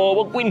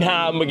bwobo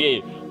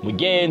rw'intambwe?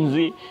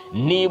 Mugenzi,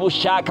 niba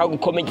ushaka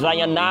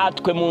gukomezanya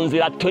natwe mu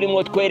nzira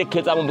turimo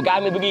twerekeza mu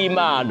bwami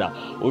bw'Imana,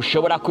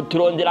 ushobora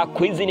kuturondera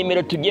kwizi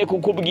nimero tugiye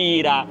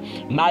kukubwira,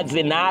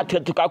 maze natwe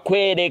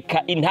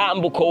tukakwereka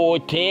intambuko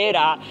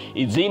wotera,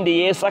 izindi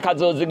Yesu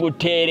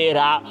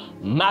akazoziguterera,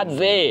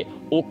 maze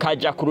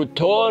ukaja ku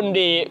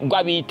rutonde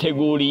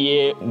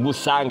rw'abiteguriye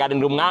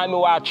gusanganira umwami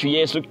wacu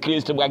Yesu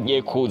Kristo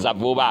bwagiye kuza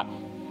vuba.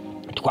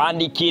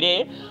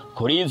 Twandikire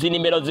kuri izi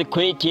nimero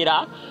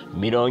zikurikira: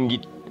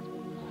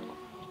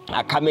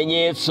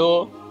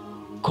 akamenyetso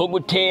ko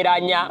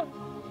guteranya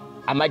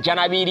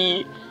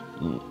 257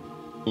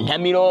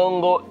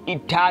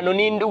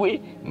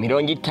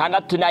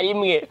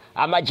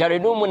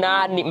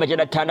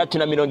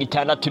 61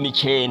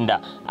 669.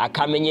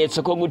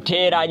 Akamenyetso ko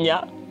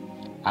guteranya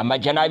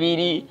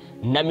 257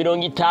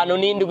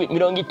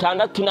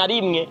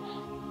 61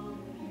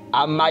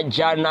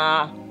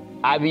 669.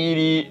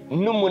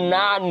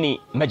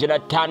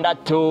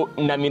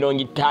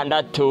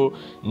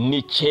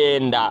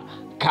 2,669.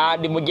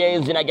 kandi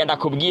mugenzi nagenda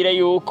kubwire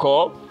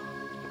yuko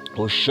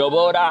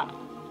ushobora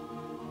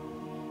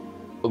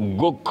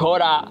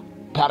gukora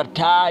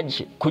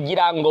partage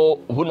kugira ngo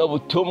buno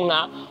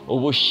butumwa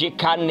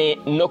ubushikane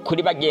no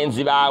kuri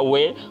bagenzi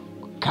bawe.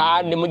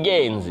 kandi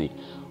mugenzi,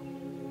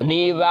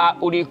 niba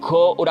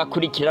uriko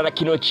urakurikirana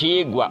kino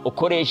cigwa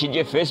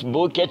ukoresheje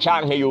Facebook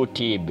canke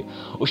YouTube,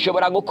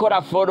 ushobora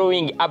gukora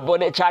following,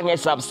 abone canke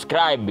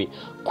subscribe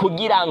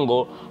kugira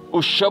ngo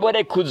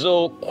ushobore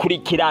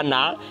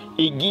kuzokurikirana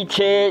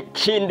igice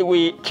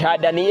c'indwi ca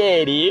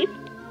Daniyeli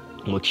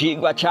mu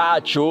cigwa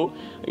cacu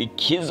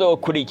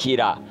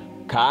kizokurikira.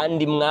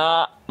 kandi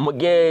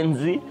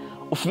mugenzi,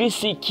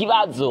 ufise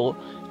ikibazo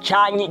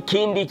canke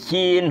ikindi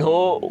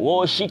kintu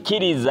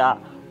woshikiriza,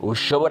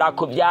 ushobora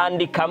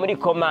kubyandika muri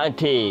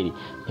komanteri.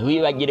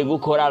 Ntiwibagire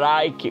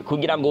gukora like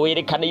kugira ngo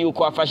werekane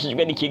yuko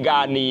wafashijwe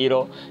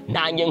n'ikiganiro.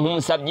 nanjye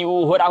nk'umusabyi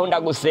uhoraho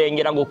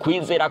ndagusengera ngo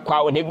kwizera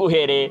kwawe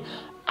ntiguhere,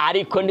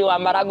 ariko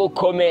niwamara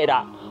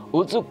gukomera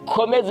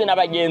uzukomeze na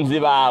bagenzi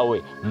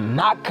bawe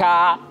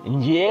mpaka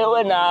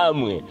njyewe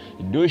namwe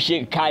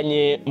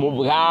dushikanye mu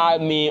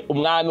bwami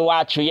umwami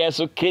wacu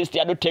Yesu Kristo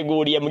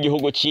yaduteguriye mu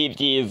gihugu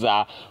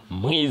c'ivyiza,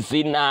 mu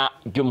izina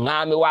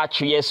ry'umwami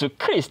wacu Yesu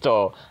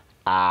Kristo.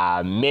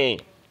 Amen.